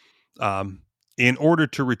trailer, in order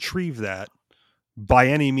to retrieve that by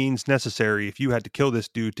any means necessary, if you had to kill this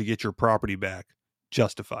dude to get your property back,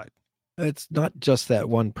 justified. It's not just that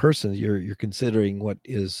one person. You're considering what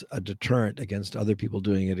is a deterrent against other people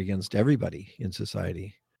doing it against everybody in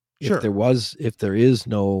society. Sure. If there is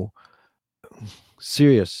no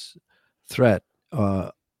serious threat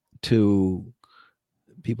to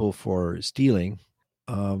people for stealing,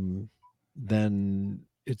 then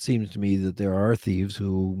it seems to me that there are thieves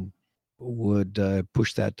who would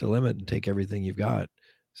push that to limit and take everything you've got.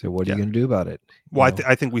 So what are you going to do about it? Well,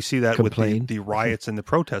 I think we see that complain with the riots and the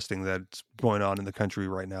protesting that's going on in the country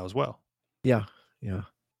right now as well. Yeah.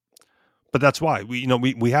 But that's why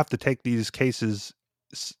we have to take these cases,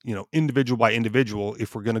 individual by individual,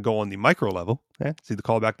 if we're going to go on the micro level. See the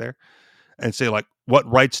callback there, and say, like, what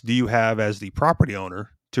rights do you have as the property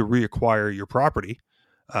owner to reacquire your property?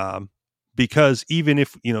 Because even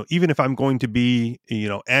if I'm going to be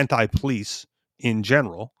anti-police in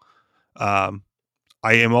general,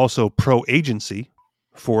 I am also pro-agency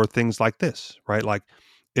for things like this, right? Like,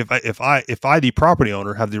 if I the property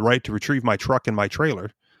owner have the right to retrieve my truck and my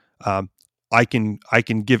trailer, I can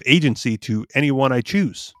give agency to anyone I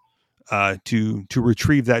choose to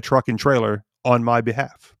retrieve that truck and trailer on my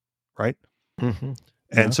behalf, right? Mm-hmm.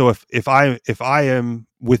 And so if I am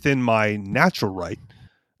within my natural right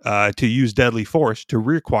to use deadly force to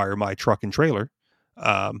reacquire my truck and trailer,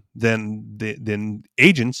 then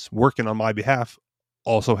agents working on my behalf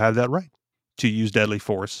also have that right to use deadly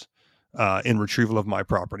force in retrieval of my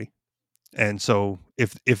property. And so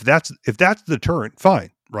if that's the deterrent,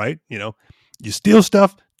 fine, right? You steal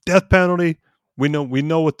stuff, death penalty. We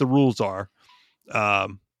know what the rules are.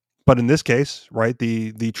 But in this case, right,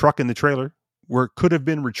 the truck and the trailer could have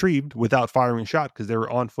been retrieved without firing a shot because they were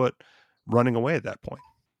on foot running away at that point.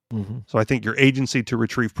 Mm-hmm. So I think your agency to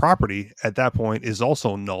retrieve property at that point is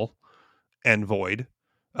also null and void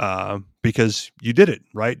because you did it,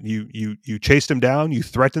 right? You chased them down, you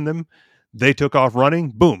threatened them, they took off running.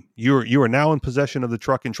 Boom, you are now in possession of the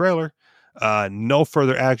truck and trailer. No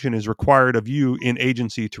further action is required of you in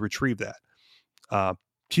agency to retrieve that.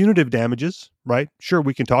 Punitive damages, right? Sure,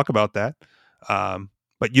 we can talk about that,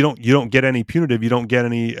 but you don't get any punitive. You don't get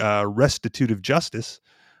any restitutive justice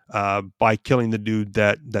by killing the dude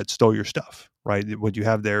that stole your stuff, right? What you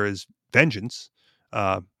have there is vengeance,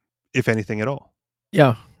 if anything at all.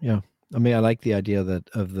 Yeah, yeah. I mean, I like the idea of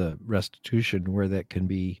the restitution, where that can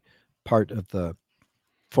be part of the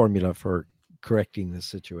formula for correcting the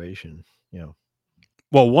situation.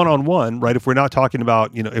 Well, one-on-one, right? If we're not talking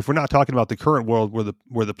about, if we're not talking about the current world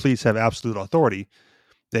where the police have absolute authority,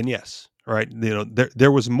 then yes, right?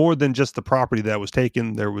 There was more than just the property that was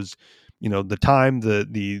taken. There was, the time,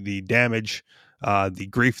 the damage, the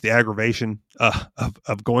grief, the aggravation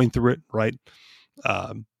of going through it, right?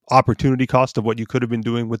 Opportunity cost of what you could have been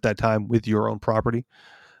doing with that time with your own property.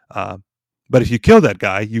 But if you kill that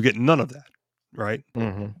guy, you get none of that, right?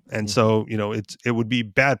 Mm-hmm. And so, it would be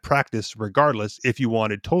bad practice regardless if you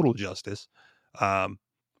wanted total justice. But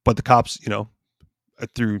the cops,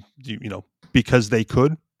 through, because they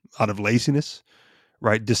could out of laziness,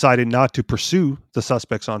 right, decided not to pursue the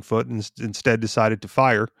suspects on foot and instead decided to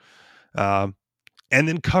fire and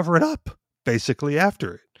then cover it up basically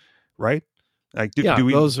after it, right? Like, do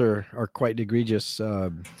we, those are quite egregious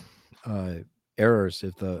errors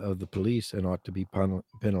of the police and ought to be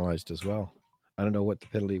penalized as well. I don't know what the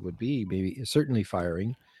penalty would be. Maybe certainly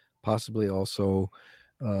firing, possibly also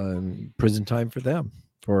prison time for them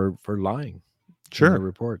for lying. Sure. In their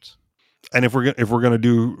reports. And if we're going to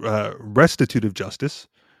do restitutive justice,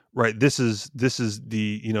 right? This is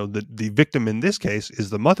the the victim in this case is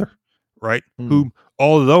the mother, right? Who,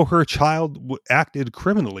 although her child acted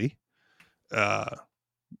criminally,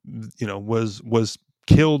 was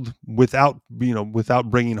killed without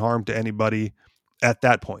bringing harm to anybody at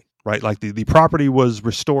that point, right? Like the property was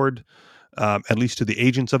restored, at least to the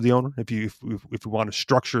agents of the owner. If you want to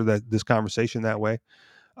structure this conversation that way.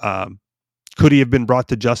 Could he have been brought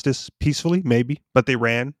to justice peacefully? Maybe, but they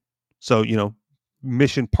ran. So,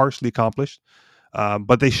 mission partially accomplished.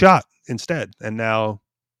 But they shot instead. And now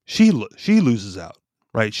she loses out,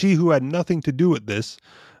 right? She, who had nothing to do with this,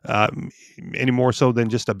 any more so than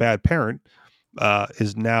just a bad parent,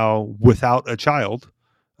 is now without a child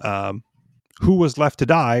who was left to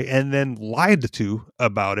die and then lied to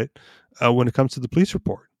about it when it comes to the police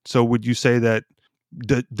report. So would you say that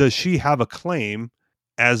does she have a claim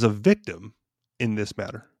as a victim in this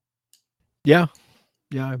matter? Yeah,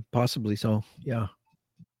 possibly so. Yeah,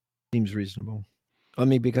 seems reasonable. I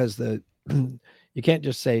mean, because you can't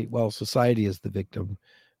just say, well, society is the victim,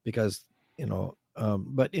 because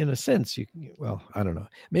but in a sense, I don't know.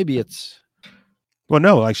 Maybe it's. Well,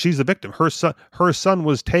 no, like she's the victim. Her son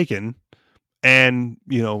was taken, and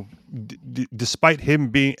despite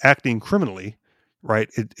him acting criminally, right?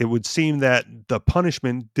 It would seem that the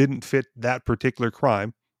punishment didn't fit that particular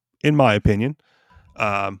crime, in my opinion.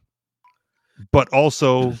 But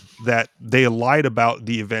also that they lied about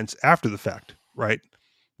the events after the fact, right?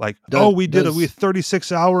 Like, we did a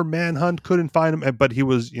 36-hour manhunt, couldn't find him, but he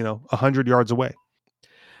was 100 yards away.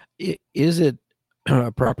 Is it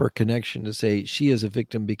a proper connection to say she is a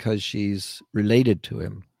victim because she's related to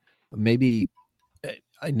him? Maybe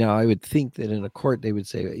now I would think that in a court they would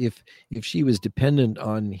say if she was dependent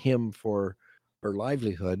on him for her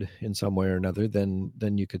livelihood in some way or another, then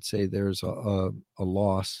you could say there's a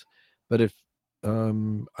loss. But if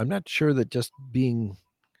I'm not sure that just being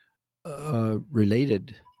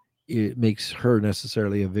related, it makes her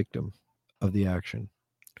necessarily a victim of the action.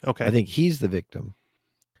 Okay, I think he's the victim.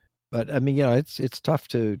 But I mean, it's tough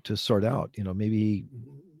to sort out. Maybe.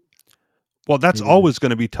 Well, that's always going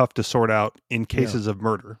to be tough to sort out in cases of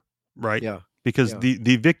murder, right? Yeah. because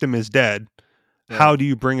the victim is dead. How do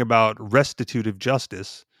you bring about restitutive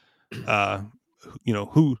justice?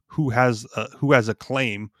 Who has a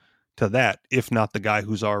claim to that, if not the guy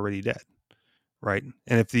who's already dead, right?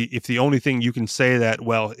 And if the only thing you can say that,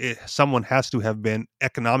 well, someone has to have been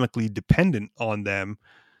economically dependent on them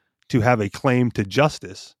to have a claim to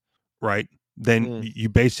justice, right? Then you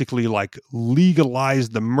basically like legalize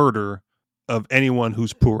the murder of anyone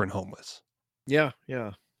who's poor and homeless. Yeah.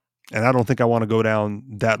 And I don't think I want to go down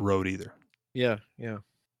that road either. Yeah.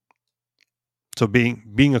 So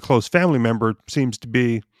being a close family member seems to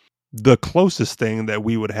be the closest thing that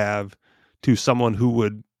we would have to someone who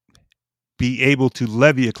would be able to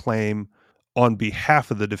levy a claim on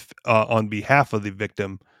behalf of the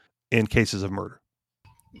victim in cases of murder.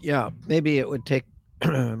 Yeah, maybe it would take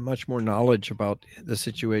much more knowledge about the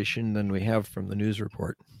situation than we have from the news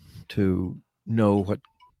report to know what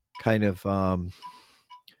kind of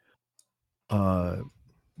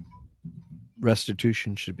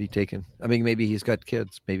restitution should be taken. I mean, maybe he's got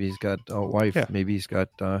kids, maybe he's got a wife, maybe he's got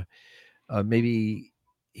maybe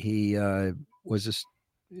he was just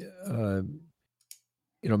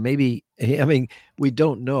maybe, I mean, we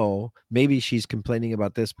don't know. Maybe she's complaining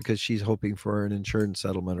about this because she's hoping for an insurance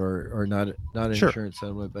settlement, or not an insurance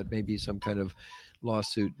settlement, but maybe some kind of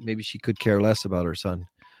lawsuit. Maybe she could care less about her son.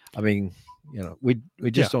 I mean, we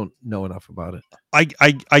just don't know enough about it.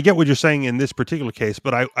 I get what you're saying in this particular case,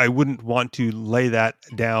 but I wouldn't want to lay that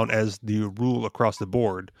down as the rule across the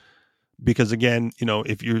board, because again,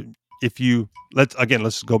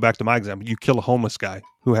 let's go back to my example. You kill a homeless guy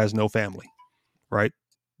who has no family, right?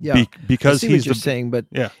 Yeah, because I see what you're saying, but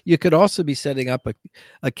you could also be setting up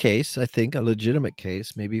a case, I think, a legitimate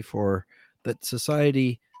case, maybe for that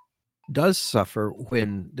society does suffer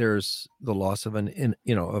when there's the loss of an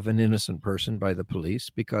innocent person by the police,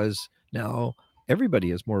 because now everybody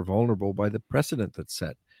is more vulnerable by the precedent that's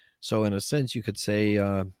set. So in a sense, you could say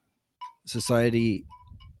society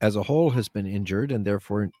as a whole has been injured and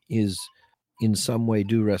therefore is in some way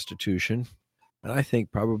due restitution. And I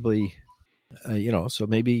think probably, so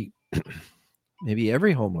maybe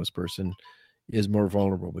every homeless person is more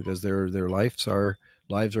vulnerable because their lives are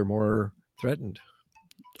more threatened.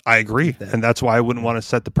 I agree. And that's why I wouldn't want to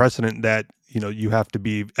set the precedent that, you have to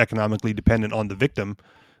be economically dependent on the victim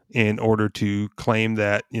in order to claim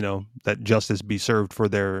that, that justice be served for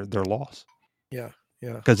their loss. Yeah.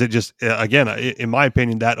 Because it just, again, in my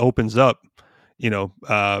opinion, that opens up,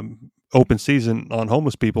 open season on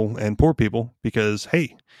homeless people and poor people, because,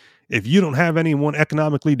 hey, if you don't have anyone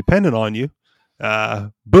economically dependent on you,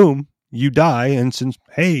 boom, you die. And since,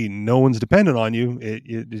 hey, no one's dependent on you,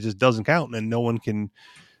 it just doesn't count, and no one can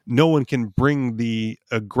bring the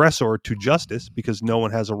aggressor to justice because no one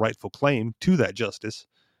has a rightful claim to that justice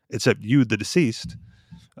except you, the deceased.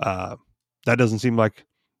 That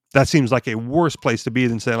seems like a worse place to be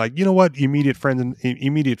than saying, like, you know what, immediate friends and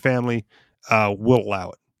immediate family will allow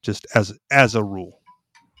it, just as a rule.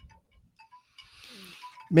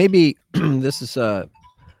 Maybe this is a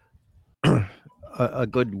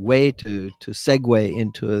good way to segue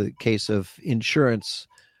into a case of insurance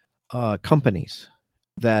companies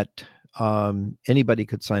that anybody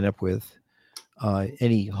could sign up with.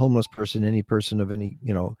 Any homeless person, any person of any,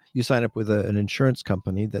 you sign up with an insurance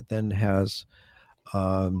company that then has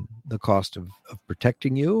the cost of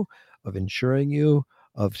protecting you, of insuring you,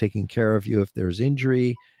 of taking care of you if there's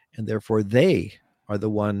injury, and therefore they are the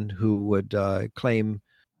one who would claim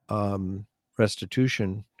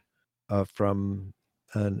restitution from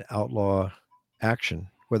an outlaw action,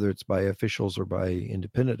 whether it's by officials or by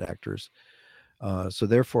independent actors. So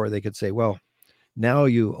therefore they could say, well, now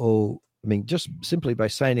you owe, I mean, just simply by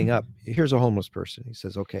signing up, here's a homeless person. He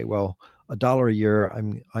says, okay, well, $1 a year,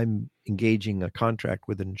 I'm engaging a contract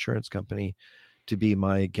with an insurance company to be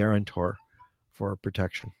my guarantor for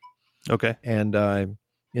protection. Okay. And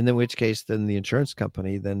in which case, then the insurance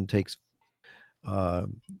company then takes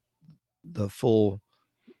the full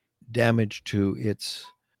damage to its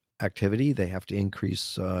activity. They have to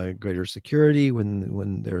increase greater security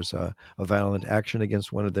when there's a violent action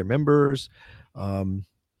against one of their members.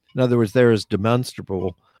 In other words, there is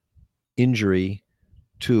demonstrable injury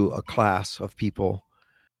to a class of people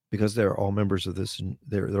because they're all members of this, and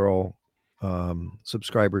they're all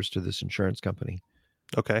subscribers to this insurance company.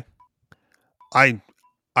 Okay. I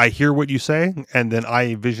hear what you say, and then I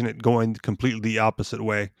envision it going completely the opposite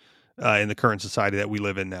way in the current society that we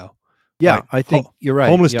live in now. Yeah, Like, I think you're right.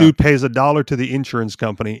 Homeless dude pays $1 to the insurance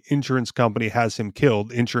company. Insurance company has him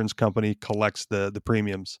killed. Insurance company collects the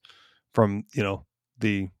premiums from,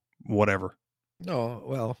 the whatever. No,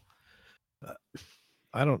 well,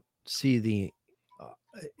 I don't see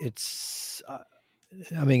it's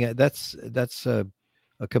I mean, that's a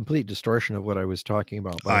complete distortion of what I was talking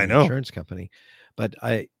about by I an know. insurance company. But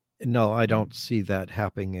I don't see that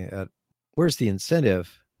happening. Where's the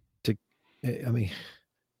incentive to? I mean,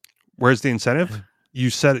 Where's the incentive? You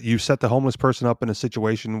set the homeless person up in a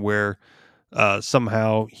situation where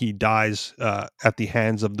somehow he dies at the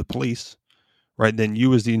hands of the police, right? Then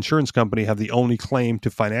you, as the insurance company, have the only claim to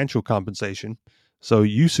financial compensation. So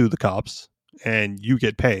you sue the cops and you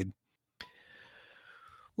get paid.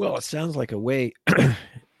 well, it sounds like a way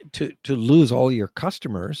to lose all your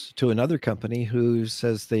customers to another company who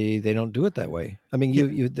says they don't do it that way. I mean,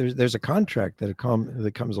 you there's a contract that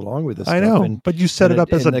comes along with this I stuff, know, but you set it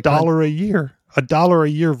up as and $1 a year, $1 a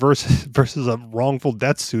year versus a wrongful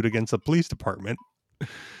death suit against the police department.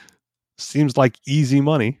 Seems like easy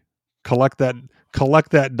money. Collect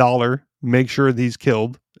that dollar, make sure that he's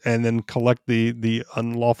killed, and then collect the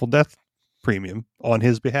unlawful death premium on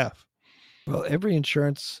his behalf. Well, every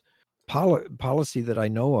insurance policy that I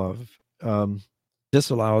know of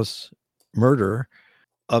disallows murder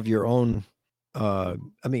of your own. I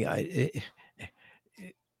mean,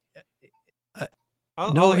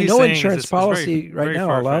 no insurance policy right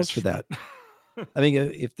now allows for that. I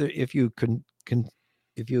mean, if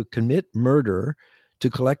you commit murder to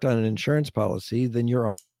collect on an insurance policy, then you're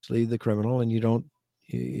obviously the criminal, and you don't.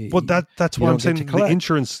 Well, that's why I'm saying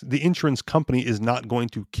the insurance company is not going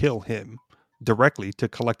to kill him directly to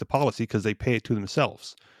collect the policy because they pay it to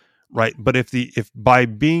themselves, right? But if by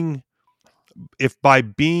being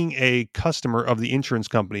a customer of the insurance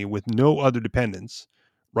company with no other dependents,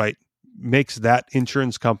 right, makes that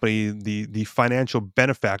insurance company the financial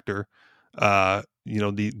benefactor,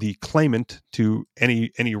 the claimant to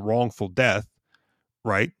any wrongful death,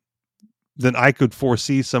 right? Then I could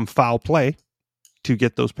foresee some foul play to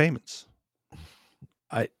get those payments.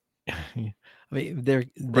 I mean,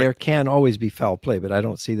 there can always be foul play, but I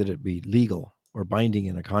don't see that it'd be legal or binding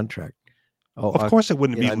in a contract. Oh, of course it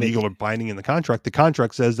wouldn't be legal or binding in the contract. The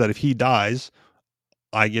contract says that if he dies,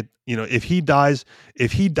 I get, if he dies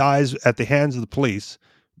at the hands of the police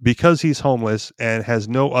because he's homeless and has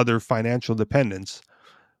no other financial dependence,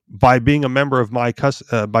 by being a member of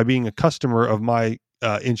by being a customer of my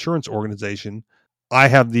insurance organization, I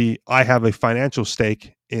have a financial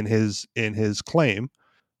stake in his claim.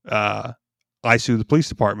 I sue the police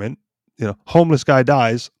department. Homeless guy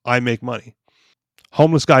dies, I make money.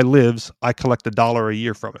 Homeless guy lives, I collect $1 a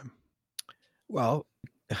year from him. Well,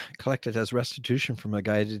 collected as restitution from a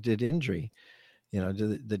guy that did injury,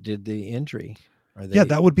 that did the injury.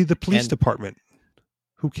 That would be the police department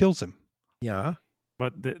who kills him. Yeah.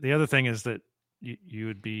 But the other thing is that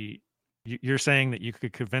you're saying that you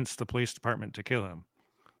could convince the police department to kill him.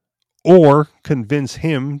 Or convince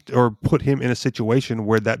him or put him in a situation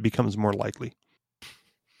where that becomes more likely.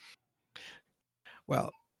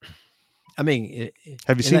 Well, I mean,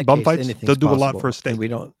 have you seen bum fights? They'll do a lot for a steak. We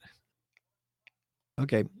don't.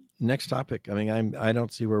 Okay, next topic. I mean, I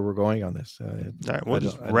don't see where we're going on this. All right, we'll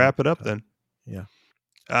just wrap it up then. Yeah.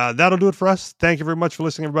 That'll do it for us. Thank you very much for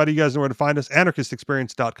listening, everybody. You guys know where to find us.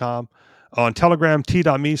 AnarchistExperience.com. On Telegram,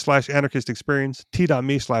 t.me/AnarchistExperience,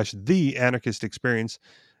 t.me/The Anarchist Experience.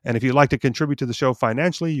 And if you'd like to contribute to the show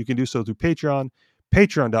financially, you can do so through Patreon,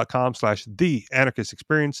 patreon.com/The Anarchist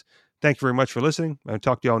Experience. Thank you very much for listening. I'll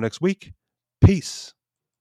talk to you all next week. Peace.